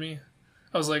call for me.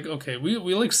 I was like, okay, we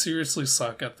like seriously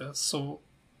suck at this. So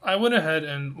I went ahead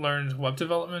and learned web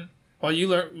development while you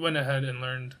went ahead and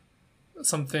learned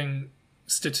something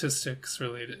statistics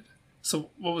related. So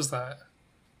what was that?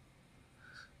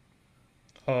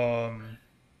 Um,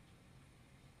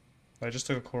 I just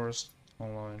took a course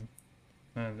online,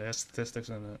 and it has statistics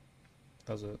in it.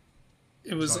 That's it.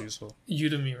 It It's was not useful.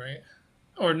 Udemy, right?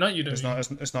 Or not It's Udemy.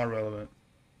 not. It's not relevant.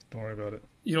 Don't worry about it.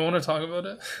 You don't want to talk about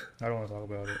it? I don't want to talk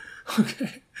about it.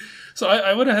 Okay. So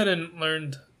I went ahead and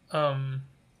learned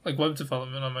like web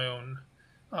development on my own,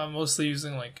 mostly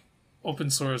using like open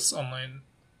source online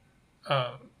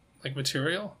uh, like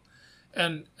material,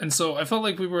 and so I felt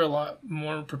like we were a lot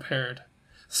more prepared.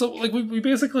 So like we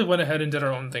basically went ahead and did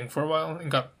our own thing for a while and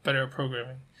got better at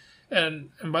programming, and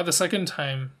by the second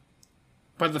time,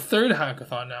 by the third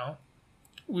hackathon now,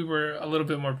 we were a little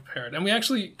bit more prepared, and we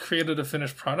actually created a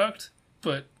finished product,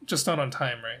 but just not on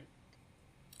time, right?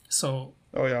 So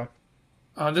Oh yeah.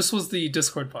 this was the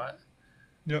Discord bot.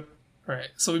 Yep. Right.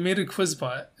 So we made a quiz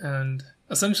bot, and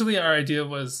essentially our idea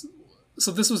was,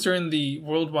 so this was during the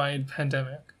worldwide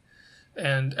pandemic,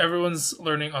 and everyone's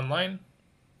learning online.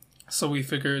 So we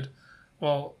figured,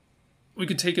 well, we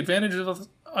could take advantage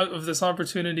of this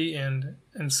opportunity and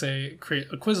say create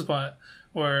a quiz bot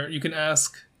where you can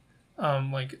ask,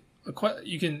 like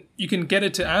you can get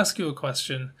it to ask you a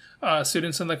question.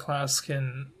 Students in the class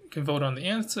can vote on the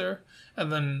answer,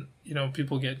 and then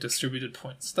people get distributed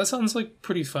points. That sounds like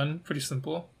pretty fun, pretty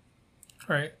simple,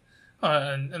 right?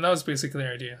 And that was basically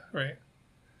our idea, right?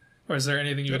 Or is there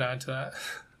anything you would add to that?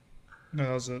 No,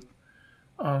 that was it.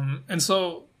 And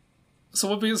so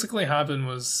what basically happened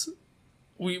was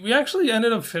we actually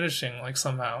ended up finishing like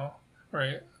somehow,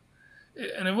 right?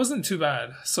 And it wasn't too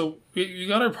bad. So we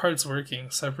got our parts working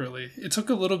separately. It took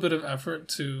a little bit of effort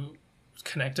to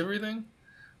connect everything,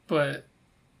 but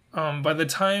by the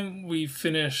time we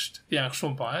finished the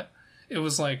actual bot, it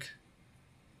was like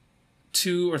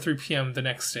 2 or 3 p.m. the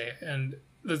next day, and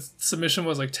the submission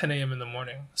was like 10 a.m. in the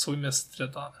morning, so we missed the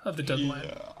deadline.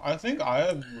 Yeah, I think I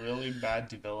have really bad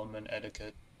development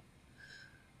etiquette.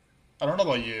 I don't know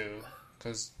about you,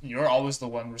 because you're always the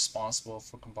one responsible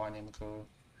for combining the code.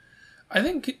 I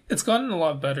think it's gotten a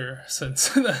lot better since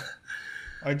that.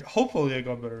 Hopefully it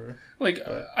got better. Like,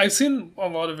 But I've seen a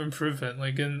lot of improvement,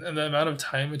 like in the amount of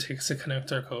time it takes to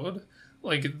connect our code.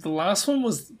 Like the last one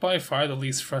was by far the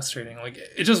least frustrating. Like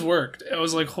it just worked. I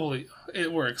was like, holy,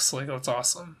 it works. Like that's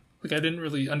awesome. Like I didn't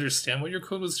really understand what your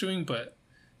code was doing, but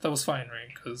that was fine, right?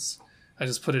 Because I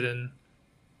just put it in.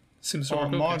 Seems to work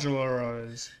okay.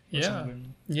 modularize. Or Yeah,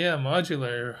 something. yeah,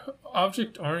 modular,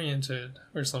 object oriented,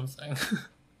 or something.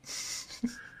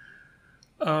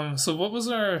 So what was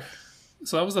our?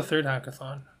 So that was the third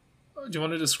hackathon. Do you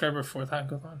want to describe our fourth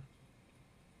hackathon?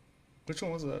 Which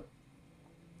one was that?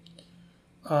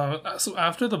 So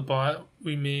after the bot,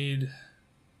 we made.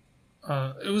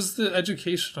 It was the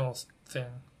educational thing,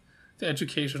 the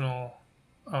educational.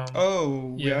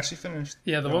 Oh, we yeah. actually finished.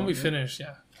 Yeah, the that one we yeah. finished.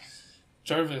 Yeah,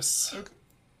 Jarvis. Okay.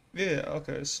 Yeah.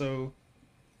 Okay. So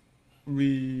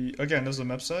we again, there's a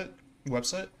website.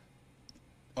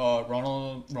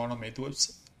 Ronald made the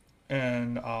website,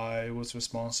 and I was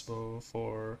responsible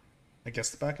for, I guess,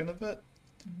 the back end of it.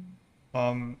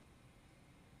 Um,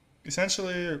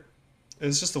 essentially,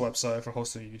 it's just a website for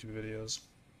hosting YouTube videos.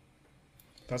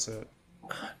 That's it.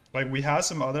 Like we had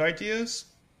some other ideas,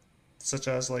 such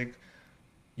as like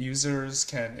users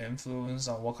can influence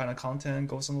on what kind of content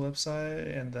goes on the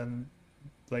website, and then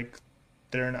like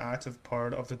they're an active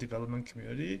part of the development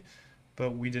community,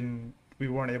 but we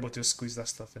weren't able to squeeze that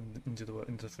stuff into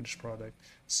the finished product.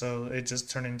 So it just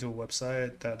turned into a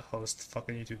website that hosts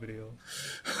fucking YouTube video.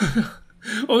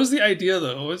 What was the idea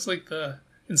though? What was like the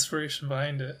inspiration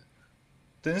behind it?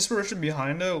 The inspiration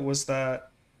behind it was that,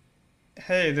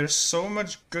 hey, there's so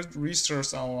much good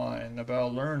resource online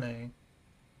about learning,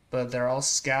 but they're all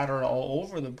scattered all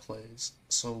over the place.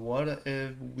 So what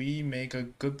if we make a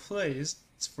good place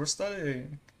for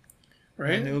studying?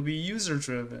 Right? And it will be user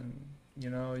driven.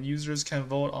 Users can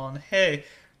vote on, hey,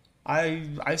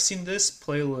 I've seen this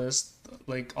playlist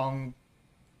like on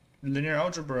linear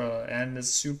algebra and it's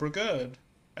super good.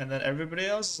 And then everybody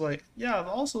else is like, yeah, I've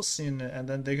also seen it. And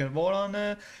then they can vote on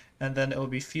it, and then it will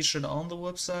be featured on the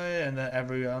website, and then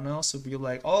everyone else will be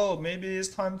like, oh, maybe it's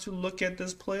time to look at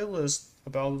this playlist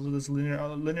about this linear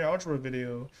algebra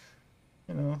video.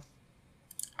 You know.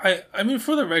 I mean,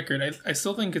 for the record, I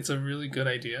still think it's a really good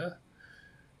idea.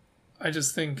 I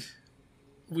just think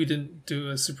we didn't do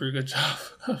a super good job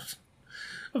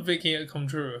of making it come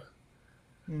true.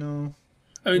 No.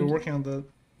 I mean, we're working on that.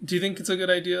 Do you think it's a good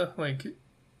idea? Like,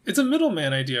 it's a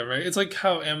middleman idea, right? It's like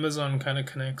how Amazon kind of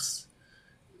connects,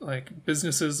 like,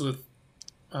 businesses with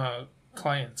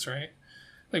clients, right?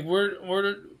 Like,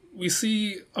 we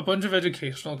see a bunch of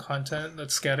educational content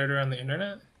that's scattered around the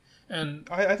internet, And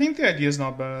I think the idea is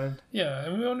not bad. yeah,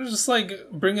 and we want to just like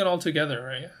bring it all together,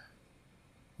 right?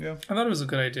 Yeah. I thought it was a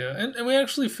good idea, and we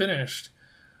actually finished,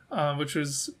 which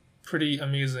was pretty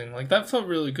amazing. Like that felt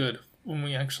really good when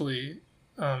we actually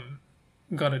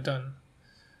got it done.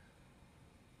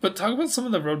 But talk about some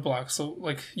of the roadblocks. So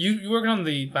like you worked on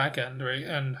the back end, right?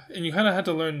 And you kind of had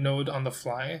to learn Node on the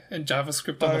fly and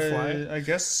JavaScript on the fly. I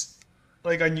guess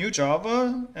like I knew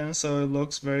Java, and so it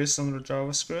looks very similar to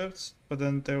JavaScript, but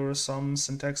then there were some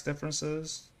syntax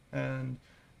differences, and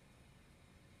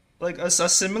like as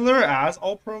similar as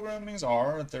all programmings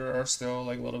are, there are still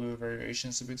like a little bit of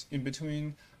variations in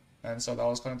between, and so that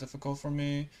was kind of difficult for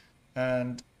me,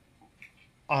 and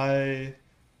I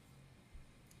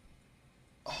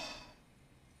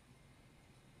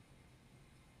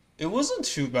it wasn't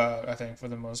too bad, I think, for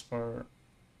the most part.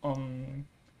 Um,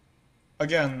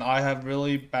 Again, I have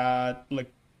really bad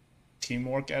like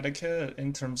teamwork etiquette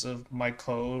in terms of my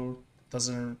code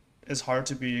doesn't it's hard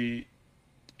to be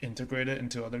integrated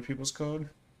into other people's code,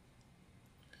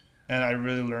 and I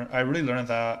really learned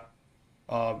that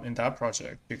in that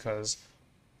project because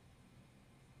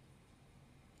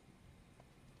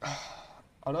I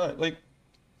don't know, like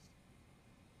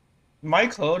my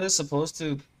code is supposed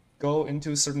to go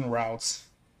into certain routes,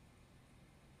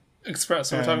 Express.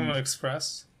 So we're talking about and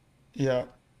Express. yeah,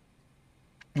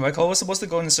 my code was supposed to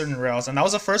go in certain routes, and that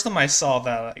was the first time I saw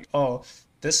that like, oh,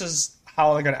 this is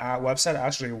how like an ad website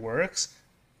actually works.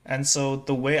 And so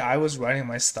the way I was writing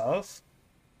my stuff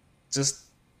just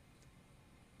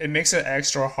it makes it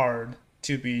extra hard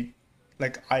to be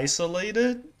like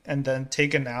isolated and then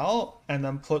taken out and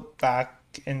then put back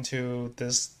into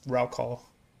this route call.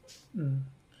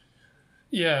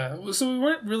 Yeah, so we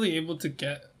weren't really able to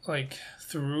get like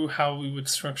through how we would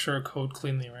structure a code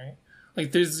cleanly, right?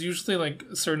 Like there's usually like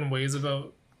certain ways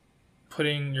about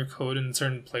putting your code in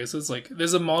certain places. Like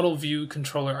there's a model view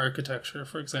controller architecture,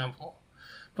 for example.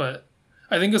 But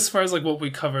I think as far as like what we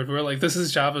covered, we're like this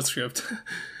is JavaScript.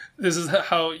 This is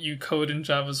how you code in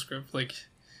JavaScript. Like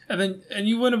and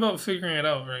you went about figuring it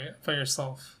out, right? By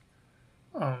yourself.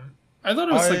 I thought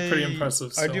it was like pretty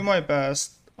impressive I do still. my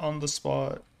best on the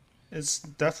spot. It's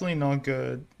definitely not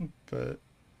good, but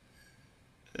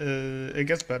it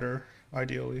gets better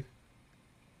ideally.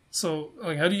 So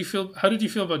like how did you feel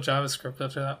about JavaScript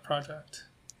after that project?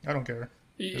 I don't care.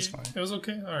 It's fine. It was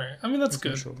okay. All right. I mean, that's It's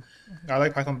good. neutral. I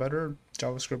like Python better.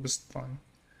 JavaScript is fine.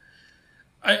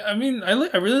 I mean, I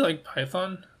really like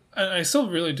Python. I still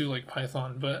really do like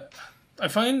Python, but I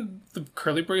find the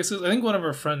curly braces. I think one of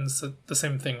our friends said the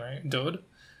same thing, right? Dode.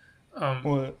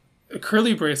 What?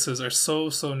 Curly braces are so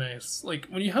nice. Like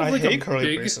when you have I like a hate curly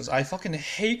big, braces. I fucking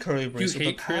hate curly you braces with a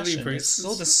hate curly passion. It's so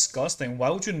braces, disgusting.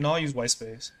 Why would you not use white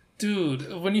space?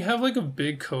 dude. When you have like a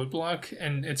big code block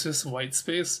and it's just white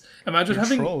space, imagine You're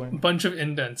having a trolling. bunch of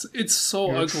indents. It's so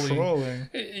You're ugly. trolling.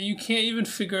 You can't even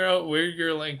figure out where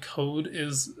your like code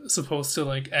is supposed to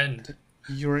like end.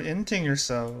 You're inting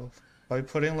yourself by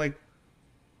putting like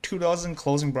 2,000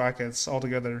 closing brackets all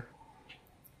together.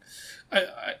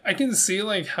 I can see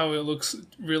like how it looks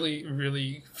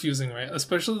really fusing, right?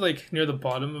 Especially like near the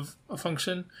bottom of a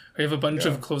function, where you have a bunch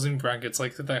Yeah. of closing brackets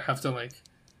like that have to like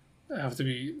have to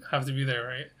be there,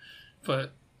 right?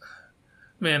 But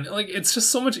man, like it's just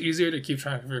so much easier to keep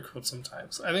track of your code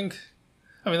sometimes. I mean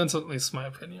that's at least my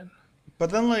opinion. But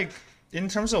then like in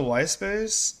terms of white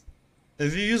space,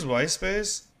 if you use white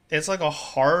space, it's like a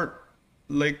hard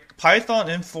like Python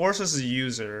enforces the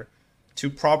user to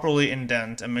properly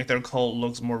indent and make their code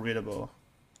looks more readable.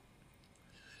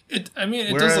 I mean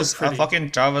it does Whereas look a pretty.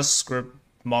 fucking JavaScript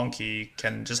monkey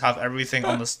can just have everything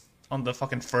on the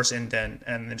fucking first indent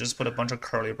and then just put a bunch of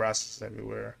curly braces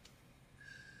everywhere.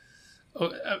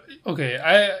 Oh, okay,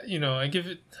 I give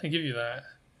you that.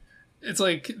 It's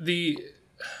like the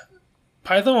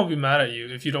Python will be mad at you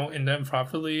if you don't indent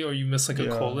properly or you miss like a Yeah,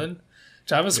 colon.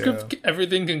 yeah, JavaScript,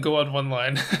 everything can go on one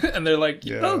line, and they're like,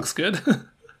 "Yeah, that yeah. looks good."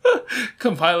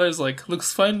 Compiler's like,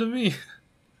 "Looks fine to me."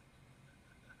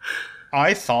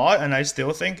 I thought, and I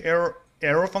still think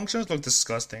arrow functions look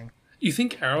disgusting. You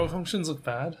think arrow functions look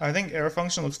bad? I think arrow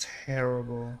function looks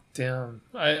terrible. Damn,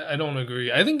 I don't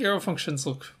agree. I think arrow functions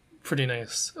look pretty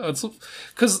nice. It's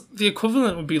because the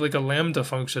equivalent would be like a lambda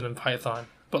function in Python,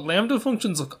 but lambda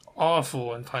functions look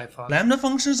awful in Python. Lambda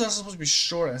functions are supposed to be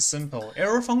short and simple.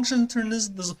 Arrow function turns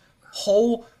this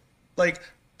whole like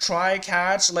try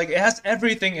catch like it has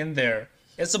everything in there.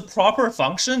 It's a proper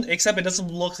function except it doesn't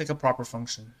look like a proper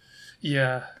function.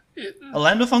 Yeah, A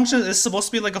lambda function is supposed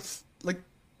to be like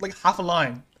like half a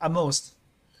line at most.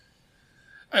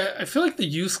 I feel like the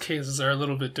use cases are a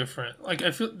little bit different. Like I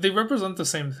feel they represent the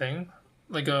same thing,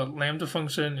 like a lambda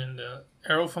function and a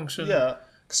arrow function. Yeah,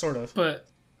 sort of. But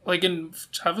like in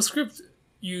JavaScript,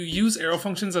 you use arrow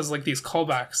functions as like these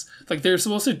callbacks. Like they're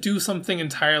supposed to do something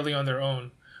entirely on their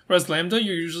own. Whereas lambda,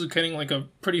 you're usually getting like a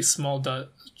pretty small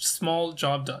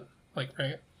job done. Like,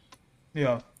 right?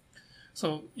 Yeah.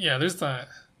 So yeah, there's that.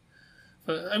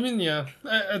 But I mean, yeah,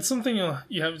 it's something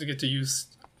you have to get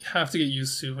used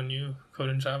to when you code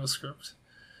in JavaScript.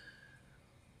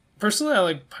 Personally, I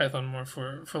like Python more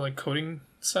for like coding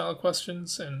style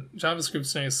questions, and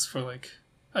JavaScript's nice for like,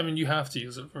 I mean, you have to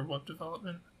use it for web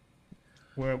development.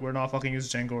 We're not fucking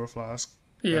use Django or Flask.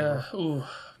 Yeah. Oh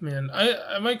man,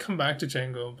 I might come back to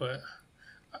Django, but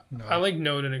No. I like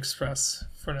Node and Express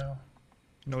for now.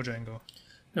 No Django.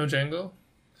 No Django.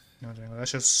 No Django.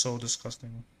 That's just so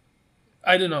disgusting.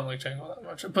 I did not like Django that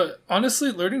much, but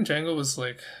honestly, learning Django was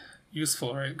like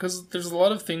useful, right? Because there's a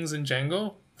lot of things in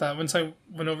Django that once I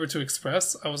went over to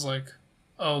Express, I was like,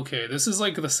 oh, okay, this is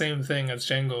like the same thing as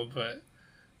Django, but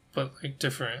like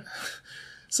different.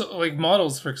 So like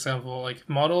models, for example, like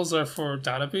models are for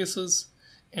databases,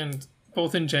 and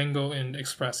both in Django and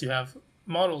Express you have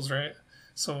models, right?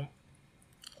 So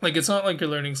like it's not like you're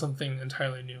learning something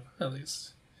entirely new, at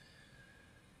least.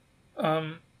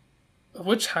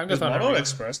 Which hackathon Is model are an you?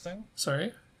 Express thing?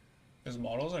 Sorry? Is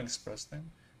models an Express thing?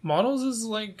 Models is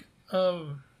like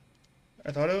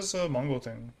I thought it was a Mongo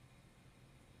thing.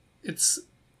 it's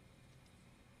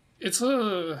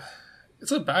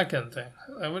a back end thing.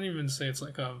 I wouldn't even say it's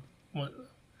like what,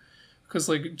 because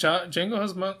like Django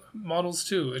has models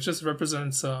too. It just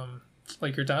represents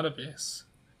like your database.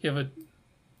 You have a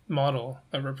model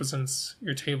that represents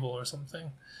your table or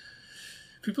something.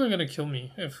 People are gonna kill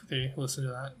me if they listen to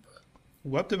that,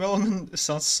 Web development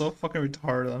sounds so fucking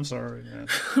retarded. I'm sorry, man.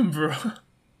 but bro,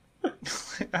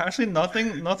 Actually,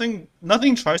 nothing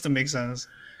tries to make sense.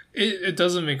 it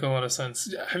doesn't make a lot of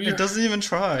sense. It doesn't even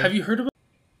try. Have you heard about?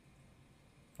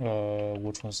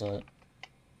 Which one's that?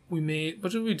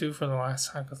 What did we do for the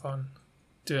last hackathon?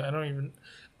 Dude, I don't even.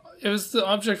 It was the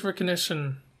object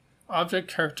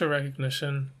character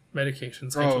recognition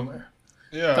medications. Oh,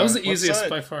 yeah. That was the easiest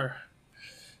by far.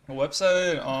 A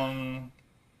website.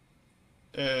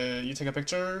 You take a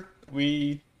picture.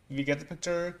 We get the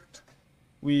picture.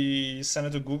 We send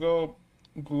it to Google.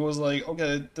 Google's like,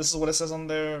 okay, this is what it says on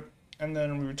there, and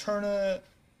then we return it,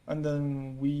 and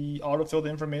then we autofill the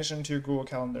information to your Google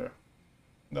Calendar.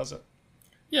 That's it.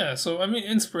 Yeah, so I mean,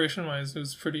 inspiration-wise, it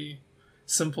was pretty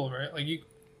simple, right? Like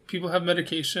people have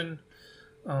medication.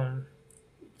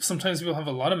 Sometimes people have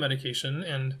a lot of medication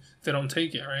and they don't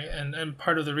take it, right? And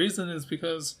part of the reason is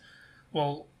because,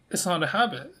 well, it's not a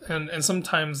habit, and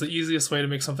sometimes the easiest way to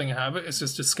make something a habit is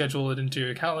just to schedule it into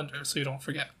your calendar so you don't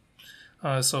forget.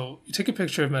 So you take a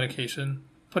picture of medication,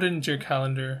 put it into your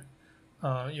calendar.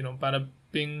 Bada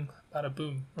bing, bada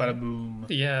boom. Right? Bada boom.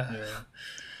 Yeah.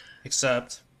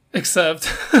 Except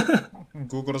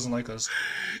Google doesn't like us.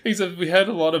 Except we had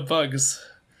a lot of bugs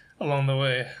along the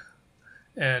way,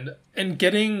 and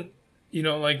getting,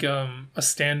 a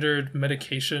standard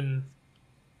medication.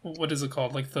 What is it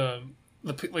called? Like the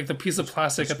piece of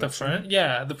plastic at the front.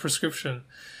 Yeah, the prescription.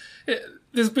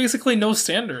 There's basically no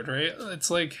standard, right?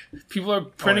 It's like people are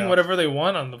printing whatever they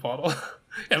want on the bottle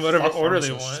and whatever order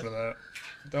they want. For that.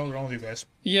 What's wrong with you guys?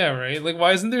 Yeah, right. Like,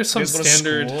 why isn't there some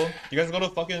standard? You guys go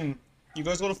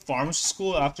to pharmacy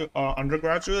school after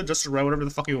undergraduate just to write whatever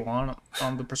the fuck you want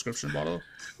on the prescription bottle.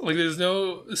 Like, there's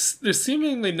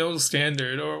seemingly no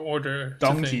standard or order.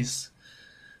 Donkeys. To things.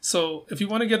 So if you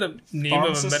want to get a name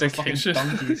of a medication,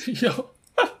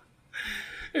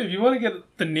 if you want to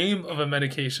get the name of a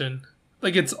medication,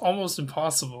 like it's almost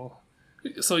impossible.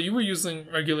 So you were using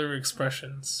regular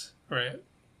expressions, right?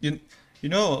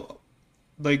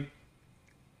 Like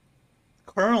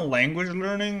current language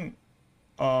learning,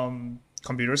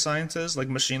 computer scientists, like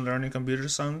machine learning computer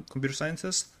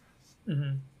scientists,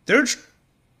 mm-hmm.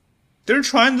 they're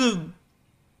trying to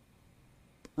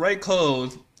write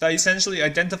code that essentially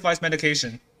identifies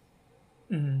medication.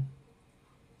 Mm-hmm.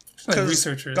 Like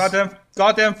researchers.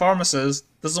 Goddamn pharmacist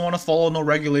doesn't want to follow no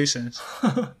regulations.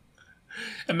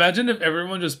 Imagine if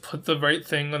everyone just put the right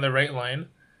thing on the right line.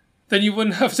 Then you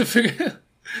wouldn't have to figure it.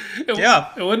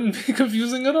 It wouldn't be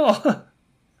confusing at all.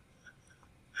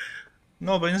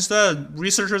 No, but instead,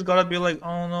 researchers gotta be like,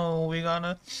 oh no, we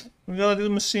gotta do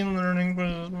machine learning,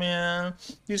 man.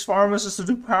 These pharmacists are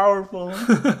too powerful.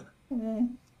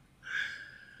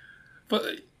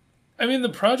 But I mean, the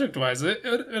project-wise, it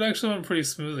actually went pretty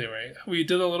smoothly, right? We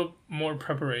did a little more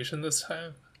preparation this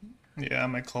time. Yeah,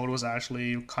 my code was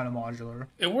actually kind of modular.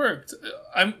 It worked.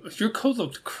 Your code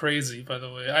looked crazy, by the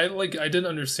way. I didn't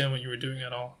understand what you were doing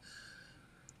at all.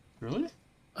 Really?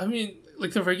 I mean,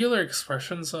 like the regular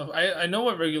expression stuff. I know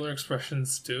what regular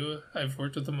expressions do. I've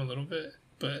worked with them a little bit,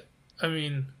 but I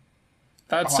mean,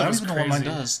 that Oh, I stuff don't is even know what mine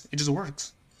crazy. does. It just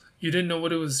works. You didn't know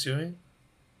what it was doing?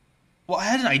 Well, I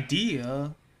had an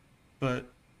idea, but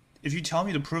if you tell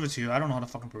me to prove it to you, I don't know how to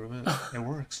fucking prove it. It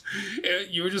works.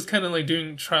 You were just kind of like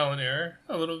doing trial and error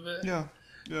a little bit Yeah.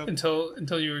 Yep.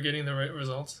 until you were getting the right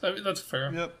results. I mean, that's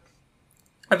fair. Yep.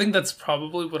 I think that's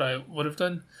probably what I would have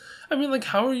done. I mean, like,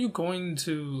 how are you going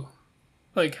to,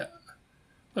 like,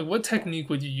 what technique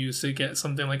would you use to get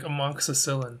something like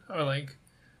amoxicillin or like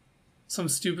some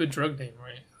stupid drug name,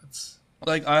 right? That's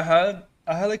Like I had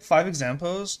like 5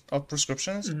 examples of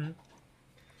prescriptions, mhm.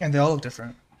 and they all look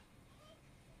different.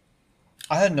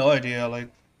 I had no idea. Like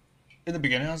in the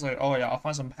beginning, I was like, oh yeah, I'll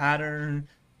find some pattern.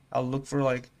 I'll look for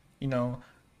like you know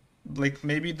like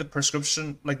maybe the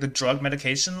prescription like the drug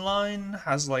medication line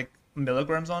has like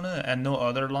milligrams on it, and no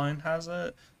other line has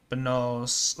it. But no,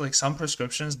 like some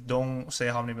prescriptions don't say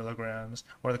how many milligrams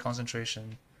or the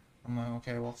concentration. I'm like,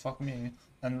 okay, well, fuck me.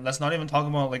 And let's not even talk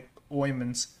about like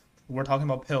ointments. We're talking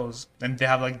about pills, and they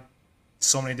have like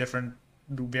so many different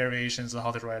variations of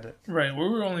how to write it. Right. We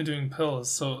were only doing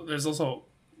pills, so there's also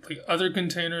like other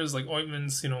containers like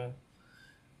ointments,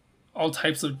 all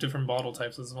types of different bottle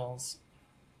types as well.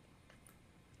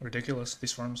 Ridiculous,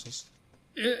 these pharmacists.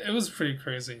 It was pretty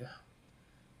crazy.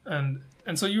 And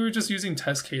so you were just using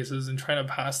test cases and trying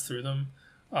to pass through them.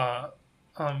 Uh,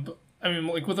 but, I mean,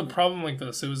 like with a problem like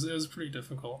this, it was pretty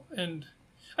difficult. And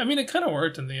I mean, it kind of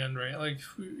worked in the end, right? Like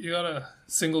you got a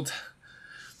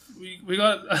we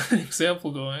got an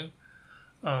example going.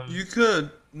 You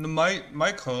could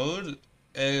my code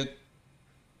it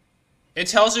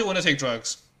tells you when to take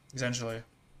drugs, essentially.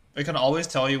 It can always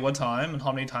tell you what time and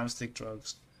how many times to take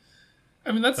drugs.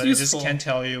 I mean, that's But it just useful. can't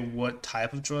tell you what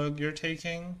type of drug you're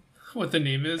taking What the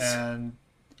name is. and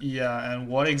yeah, and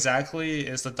what exactly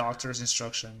is the doctor's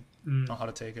instruction Mm. on how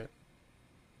to take it.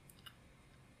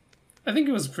 I think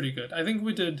it was pretty good. I think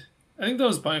that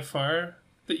was by far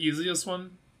the easiest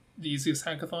one, the easiest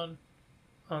hackathon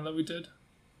that we did,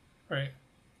 right?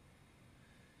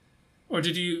 Or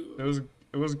did you?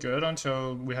 It was good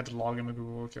until we had to log in the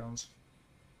Google accounts.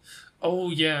 Oh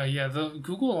yeah, yeah. The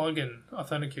Google login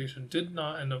authentication did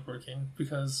not end up working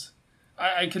because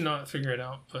I cannot figure it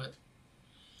out. But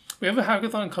we have a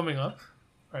hackathon coming up,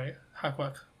 right?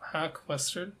 Hack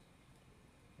Western,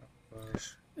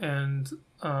 and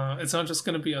it's not just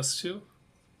going to be us two.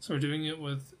 So we're doing it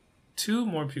with two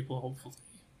more people, hopefully.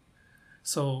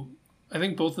 So I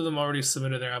think both of them already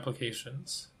submitted their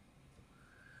applications.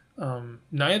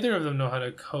 Neither of them know how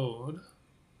to code,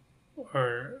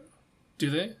 or do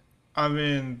they? I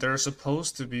mean, they're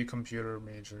supposed to be computer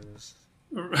majors.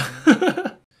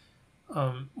 What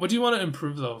do you want to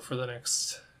improve though for the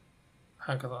next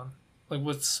hackathon? Like,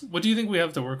 what do you think we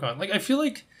have to work on? Like, I feel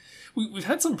like we've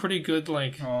had some pretty good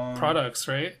like products,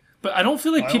 right? But I don't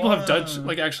feel like I people have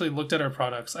wanna. actually looked at our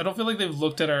products. I don't feel like they've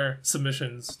looked at our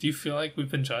submissions. Do you feel like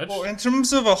we've been Well, judged? in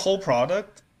terms of a whole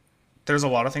product, there's a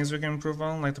lot of things we can improve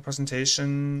on, like the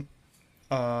presentation,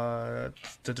 the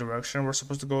direction we're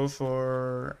supposed to go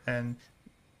for, and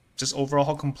just overall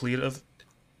how complete of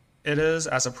it is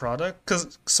as a product.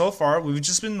 Because so far we've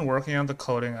just been working on the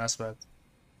coding aspect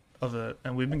of it,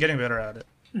 and we've been getting better at it.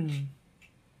 Mm.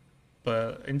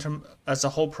 But in term as a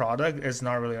whole product, it's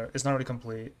not really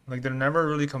complete. Like they're never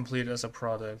really complete as a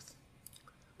product.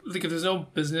 Like, there's no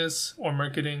business or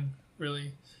marketing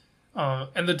really,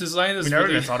 and the design We is never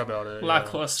really even thought about it. Yeah.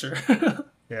 lackluster.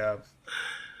 Yeah.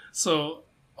 So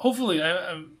hopefully,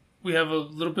 we have a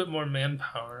little bit more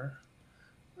manpower.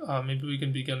 Maybe we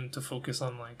can begin to focus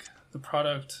on like the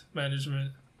product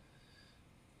management,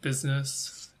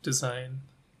 business, design.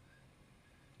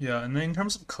 Yeah, and then in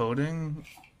terms of coding,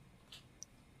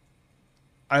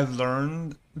 I've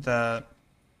learned that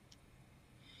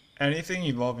anything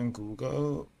involving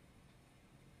Google,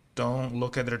 don't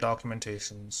look at their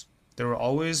documentations. There will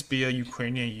always be a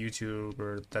Ukrainian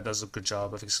YouTuber that does a good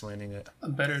job of explaining it. A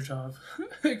better job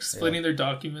Yeah. explaining their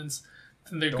documents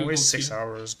than their Don't Google waste six team.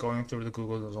 hours going through the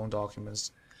Google's own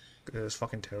documents. It's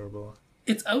fucking terrible.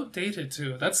 It's outdated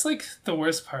too. That's like the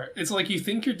worst part. It's like you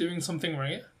think you're doing something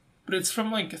right, but it's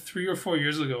from like 3 or 4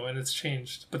 years ago and it's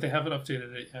changed, but they haven't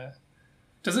updated it yet.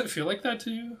 Does it feel like that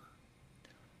to you?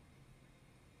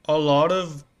 A lot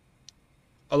of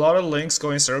a lot of links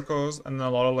go in circles, and a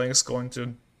lot of links go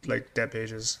into like dead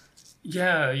pages.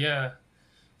 Yeah, yeah.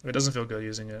 It doesn't feel good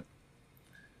using it.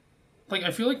 Like,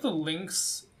 I feel like the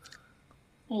links,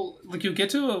 well, like you'll get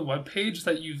to a web page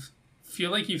that you feel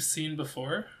like you've seen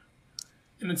before,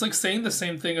 and it's like saying the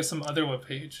same thing as some other web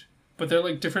page, but they're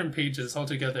like different pages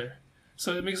altogether.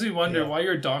 So it makes me wonder Yeah. why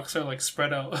your docs are like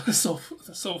spread out so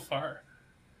far.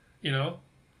 You know?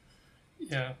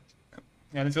 Yeah.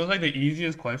 And it feels like the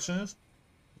easiest questions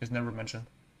is never mentioned.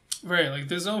 Right, like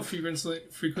there's no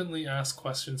frequently asked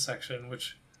questions section,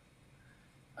 which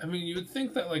I mean you would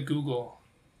think that like Google,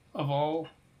 of all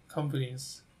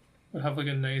companies, would have like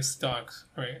a nice doc,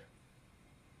 right?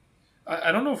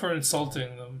 I don't know if we're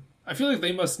insulting them. I feel like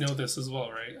they must know this as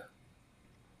well, right?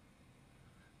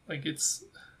 Like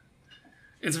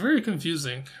it's very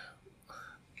confusing.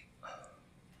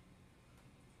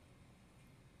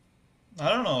 I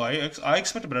don't know. I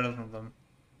expect better from them.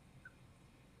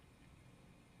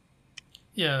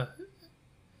 Yeah.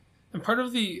 And part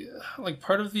of the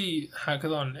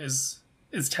hackathon is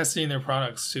testing their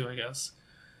products too, I guess.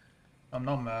 I'm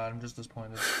not mad. I'm just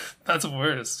disappointed. That's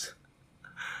worse.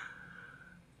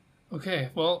 Okay,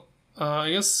 well, I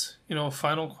guess,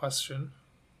 final question.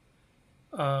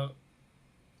 Uh,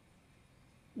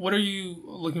 what are you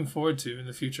looking forward to in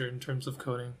the future in terms of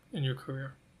coding in your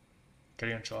career?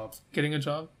 Getting a job. Getting a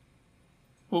job?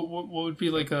 What would be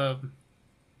like a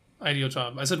ideal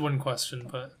job? I said one question,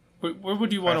 but where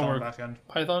would you want to Python work? backend.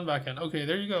 Python backend. Okay,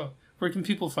 there you go. Where can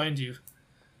people find you?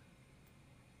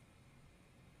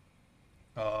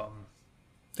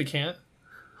 They can't?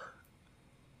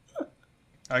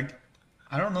 I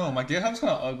I don't know. My GitHub's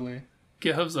kind of ugly.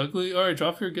 GitHub's ugly? Alright,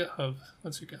 drop your GitHub.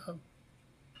 What's your GitHub?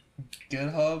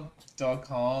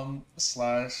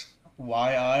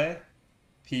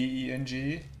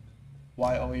 github.com/YIPENG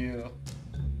YIPENG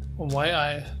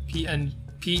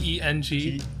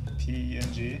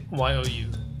YOU.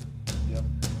 Yep.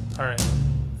 Alright.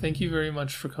 Thank you very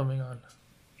much for coming on.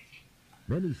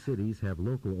 Many cities have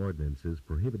local ordinances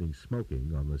prohibiting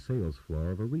smoking on the sales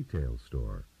floor of a retail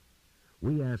store.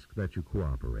 We ask that you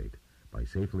cooperate by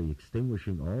safely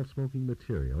extinguishing all smoking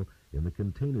material in the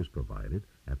containers provided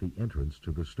at the entrance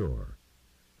to the store.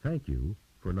 Thank you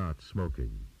for not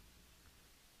smoking.